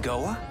Dorgan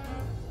Goa?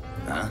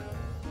 Huh?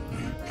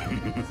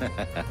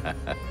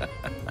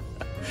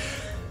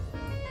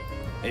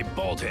 Hey,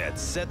 Bolthead,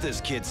 set this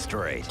kid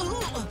straight.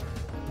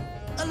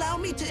 Allow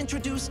me to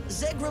introduce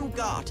Zegram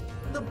Gart,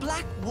 the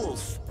Black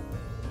Wolf.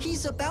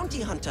 He's a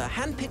bounty hunter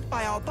handpicked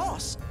by our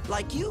boss,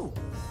 like you.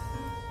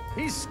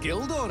 He's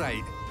skilled all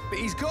right, but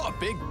he's got a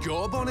big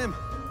job on him.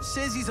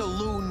 Says he's a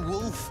lone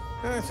wolf.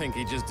 I think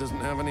he just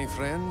doesn't have any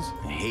friends.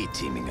 I hate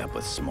teaming up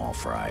with small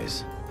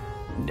fries.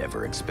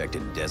 Never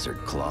expected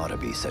Desert Claw to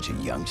be such a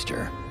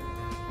youngster.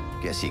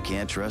 Guess you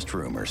can't trust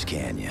rumors,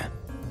 can you?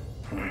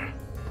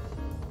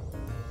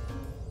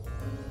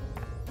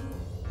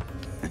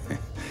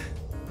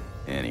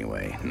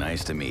 Anyway,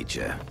 nice to meet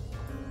you,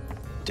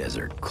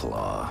 Desert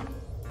Claw.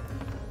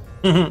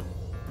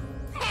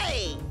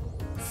 Hey!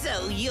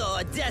 So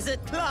you're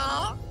Desert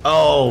Claw?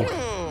 Oh,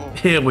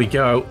 here we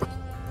go.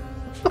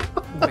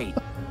 Wait,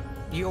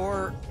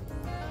 you're...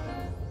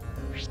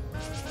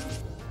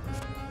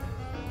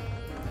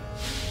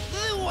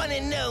 The one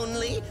and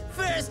only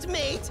First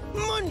Mate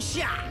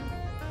Munsha!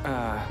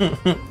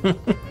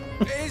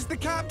 Is the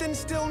captain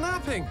still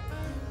napping?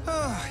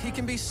 Oh, he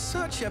can be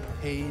such a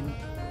pain.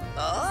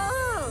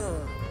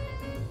 Oh!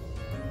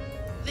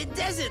 The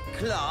Desert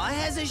Claw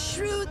has a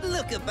shrewd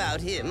look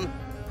about him.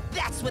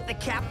 That's what the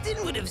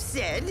captain would have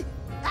said.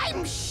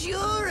 I'm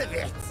sure of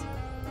it.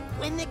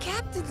 When the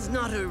captain's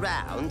not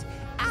around,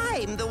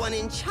 I'm the one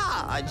in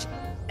charge.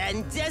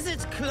 And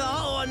Desert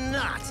Claw or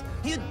not,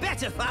 you'd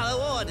better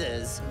follow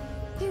orders.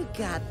 You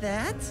got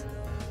that?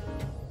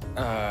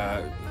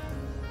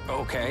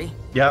 Okay.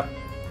 Yep.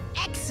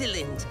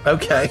 Excellent.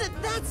 Okay. Now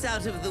that that's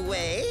out of the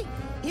way,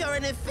 you're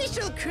an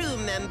official crew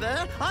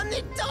member on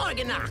the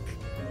Dorganok.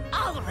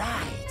 All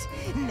right.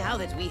 Now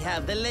that we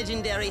have the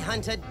legendary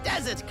hunter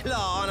Desert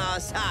Claw on our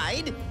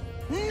side,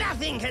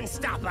 nothing can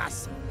stop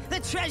us. The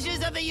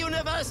treasures of the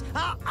universe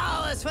are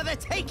ours for the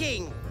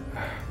taking.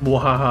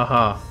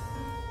 Wahahaha.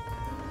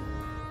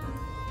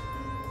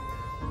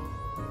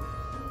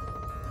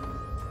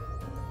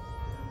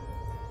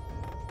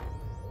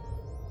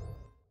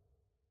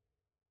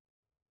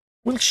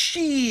 Well,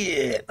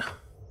 shit.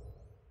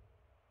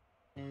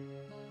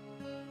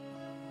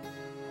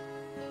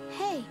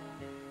 Hey,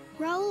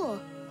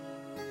 Raoul,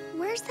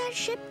 where's that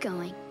ship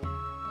going?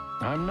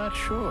 I'm not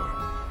sure.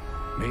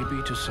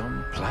 Maybe to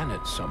some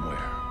planet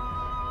somewhere.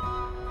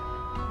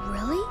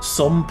 Really?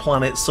 Some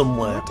planet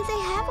somewhere. What do they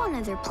have on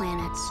other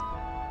planets?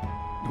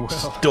 Well,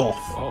 Stuff.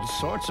 all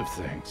sorts of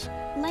things.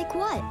 Like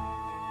what?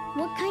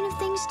 What kind of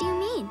things do you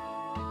mean?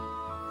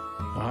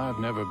 I've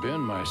never been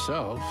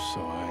myself,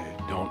 so I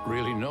don't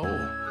really know.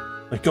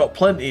 They've got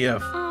plenty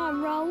of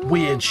Raoul,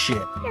 weird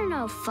shit. You're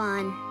no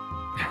fun.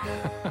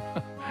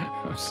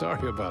 I'm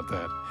sorry about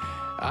that.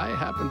 I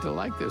happen to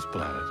like this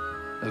planet.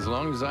 As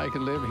long as I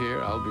can live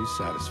here, I'll be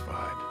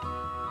satisfied.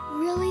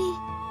 Really?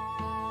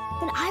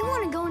 But I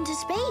want to go into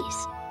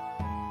space.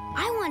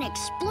 I want to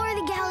explore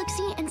the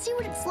galaxy and see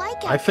what it's like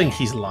out I think there.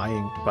 he's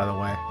lying, by the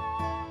way.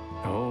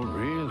 Oh,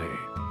 really?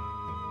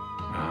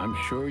 I'm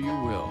sure you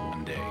will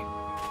one day.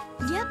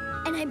 Yep,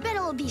 and I bet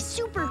it'll be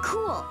super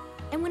cool.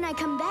 And when I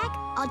come back,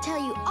 I'll tell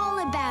you all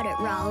about it,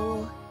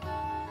 Raoul.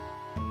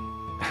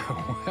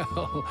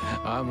 Well,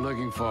 I'm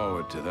looking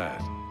forward to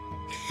that.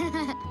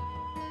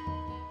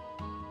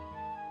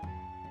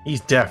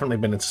 He's definitely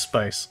been into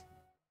space.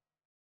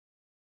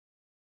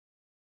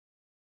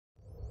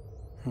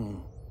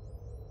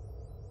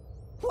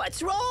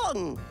 What's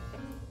wrong?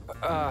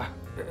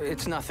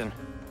 It's nothing.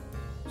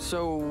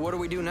 So what do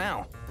we do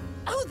now?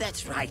 Oh,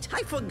 that's right.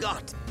 I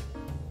forgot.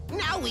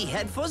 Now we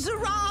head for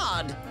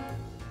Zerard.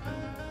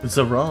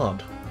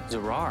 Zerard.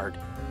 Zerard?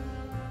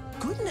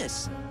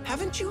 Goodness,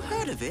 haven't you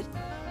heard of it?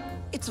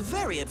 It's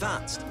very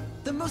advanced.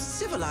 The most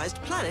civilized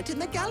planet in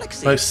the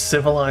galaxy. Most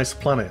civilized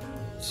planet.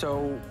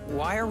 So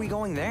why are we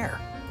going there?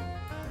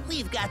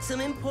 We've got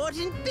some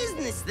important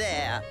business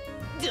there.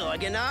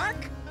 Dorganok,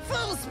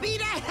 full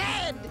speed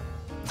ahead!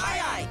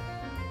 Aye, aye.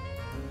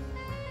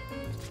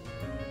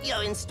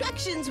 Your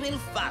instructions will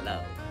follow.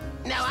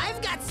 Now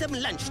I've got some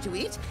lunch to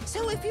eat,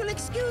 so if you'll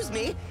excuse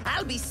me,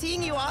 I'll be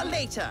seeing you all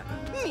later.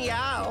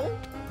 Meow.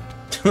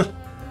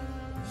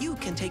 You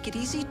can take it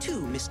easy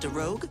too, Mr.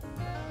 Rogue.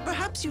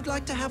 Perhaps you'd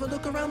like to have a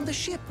look around the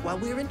ship while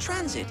we're in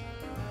transit.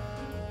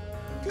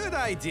 Good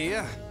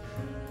idea.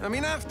 I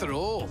mean, after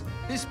all,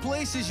 this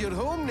place is your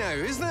home now,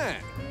 isn't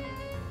it?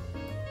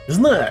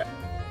 Isn't it?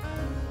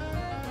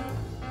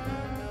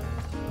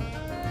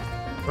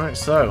 Right,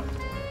 so.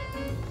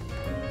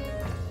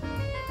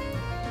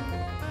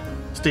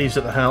 Steve's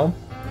at the helm.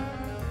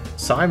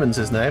 Simon's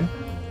his name.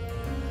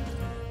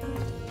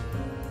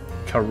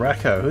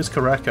 Karako. Who's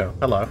Karako?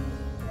 Hello.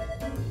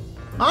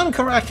 I'm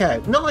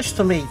Karako. Nice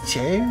to meet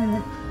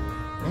you.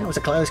 It was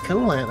a close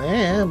call out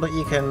there, but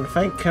you can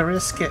thank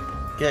Chrysala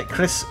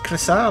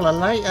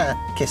later.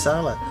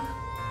 Kisala.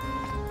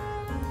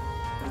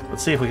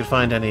 Let's see if we can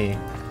find any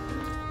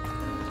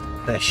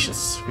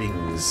precious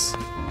things.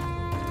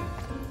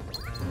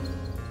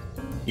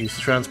 Use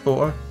the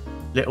transporter.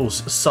 Little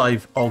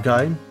save our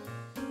game.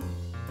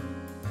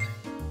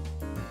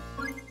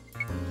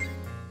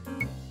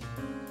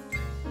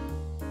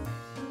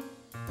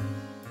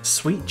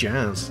 Sweet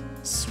jazz.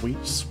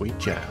 Sweet, sweet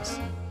jazz.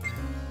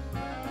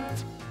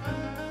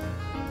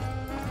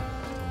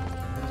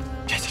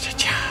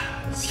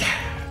 Jazz, yeah.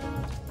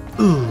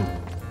 Ooh.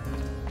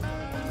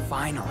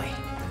 Finally,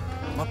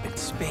 I'm up in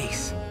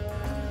space.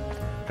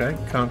 Okay,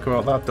 can't go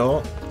out that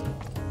door.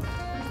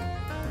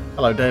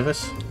 Hello,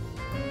 Davis.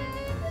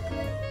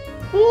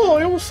 Oh,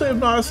 you seem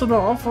nice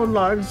enough,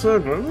 unlike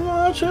certain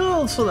much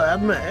else for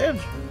that,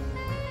 mate.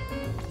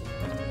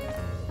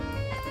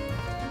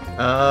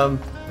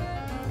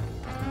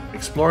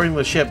 Exploring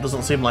the ship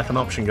doesn't seem like an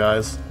option,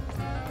 guys.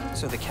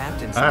 So the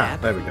captain's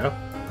nap. There we go.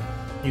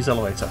 Use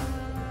elevator.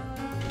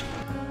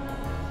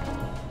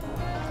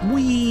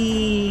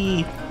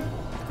 Whee!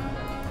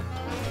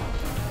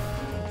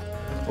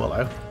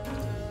 Hello.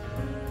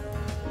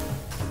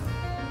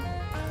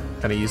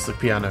 Can I use the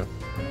piano?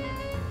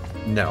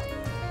 No.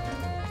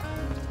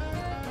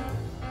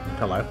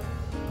 Hello.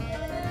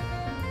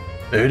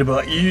 Heard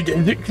about you,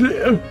 Desert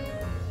Claw.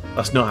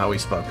 That's not how he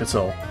spoke at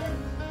all.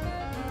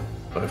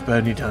 Both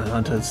Bernie Town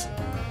Hunters.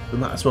 We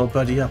might as well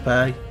buddy up,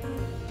 eh?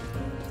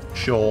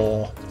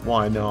 Sure,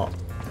 why not?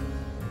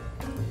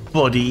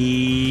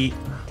 Buddy!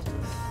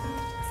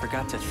 I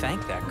forgot to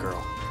thank that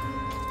girl.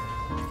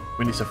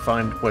 We need to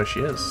find where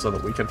she is so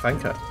that we can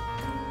thank her.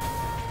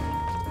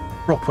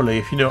 Properly,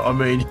 if you know what I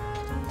mean.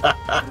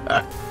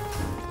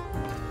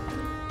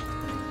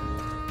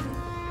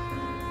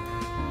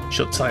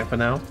 Shut tight for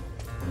now.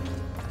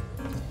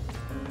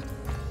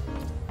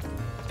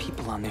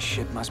 People on this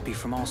ship must be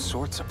from all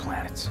sorts of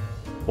planets.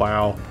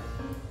 Wow.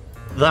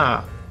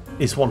 That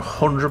is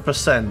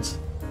 100%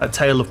 a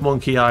Tale of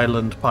Monkey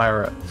Island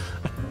pirate.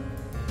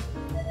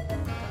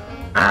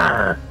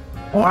 Arr!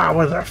 What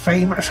was a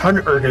famous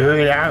hunter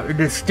doing out in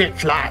the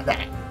sticks like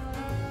that?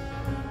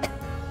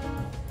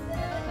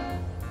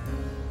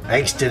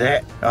 Thanks to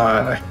that, I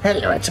have a hell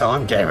of a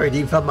time gathering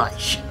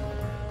information.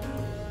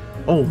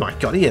 Oh my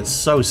god, he is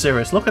so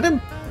serious. Look at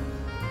him.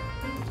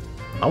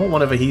 I want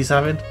whatever he's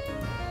having.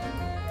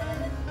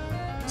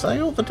 So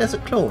you're the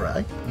Desert Claw,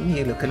 eh?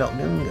 You look a lot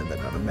younger than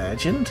I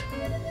imagined.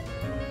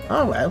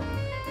 Oh well,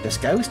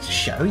 just goes to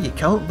show you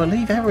can't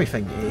believe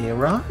everything you hear,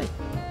 right?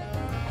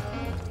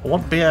 I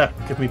want beer.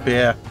 Give me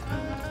beer.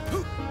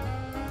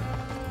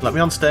 Let me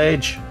on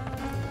stage.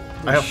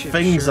 I have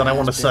things that I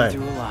want to say.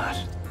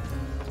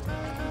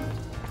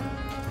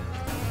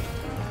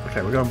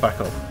 Okay, we're going back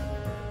up.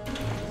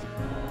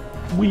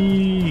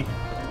 Whee!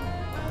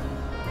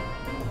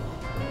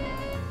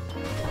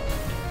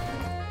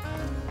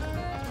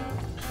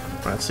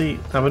 Right, see,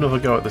 have another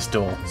go at this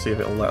door. See if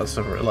it'll let us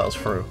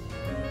through.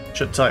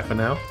 Shut tight for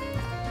now.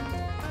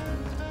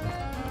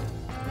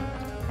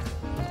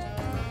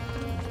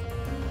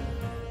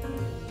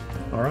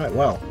 Alright,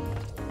 well.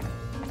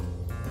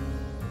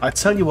 I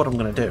tell you what I'm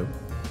going to do.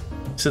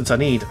 Since I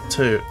need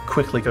to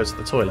quickly go to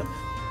the toilet,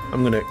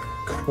 I'm going to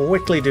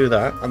quickly do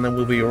that, and then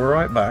we'll be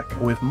right back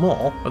with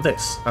more of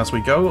this as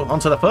we go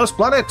onto the first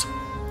planet.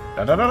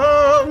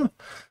 Da-da-da-da!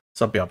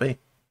 So BRB,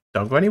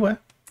 don't go anywhere.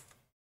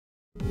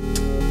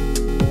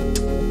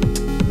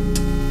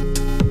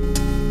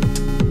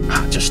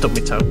 Just stubbed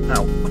my toe.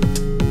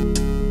 Ow.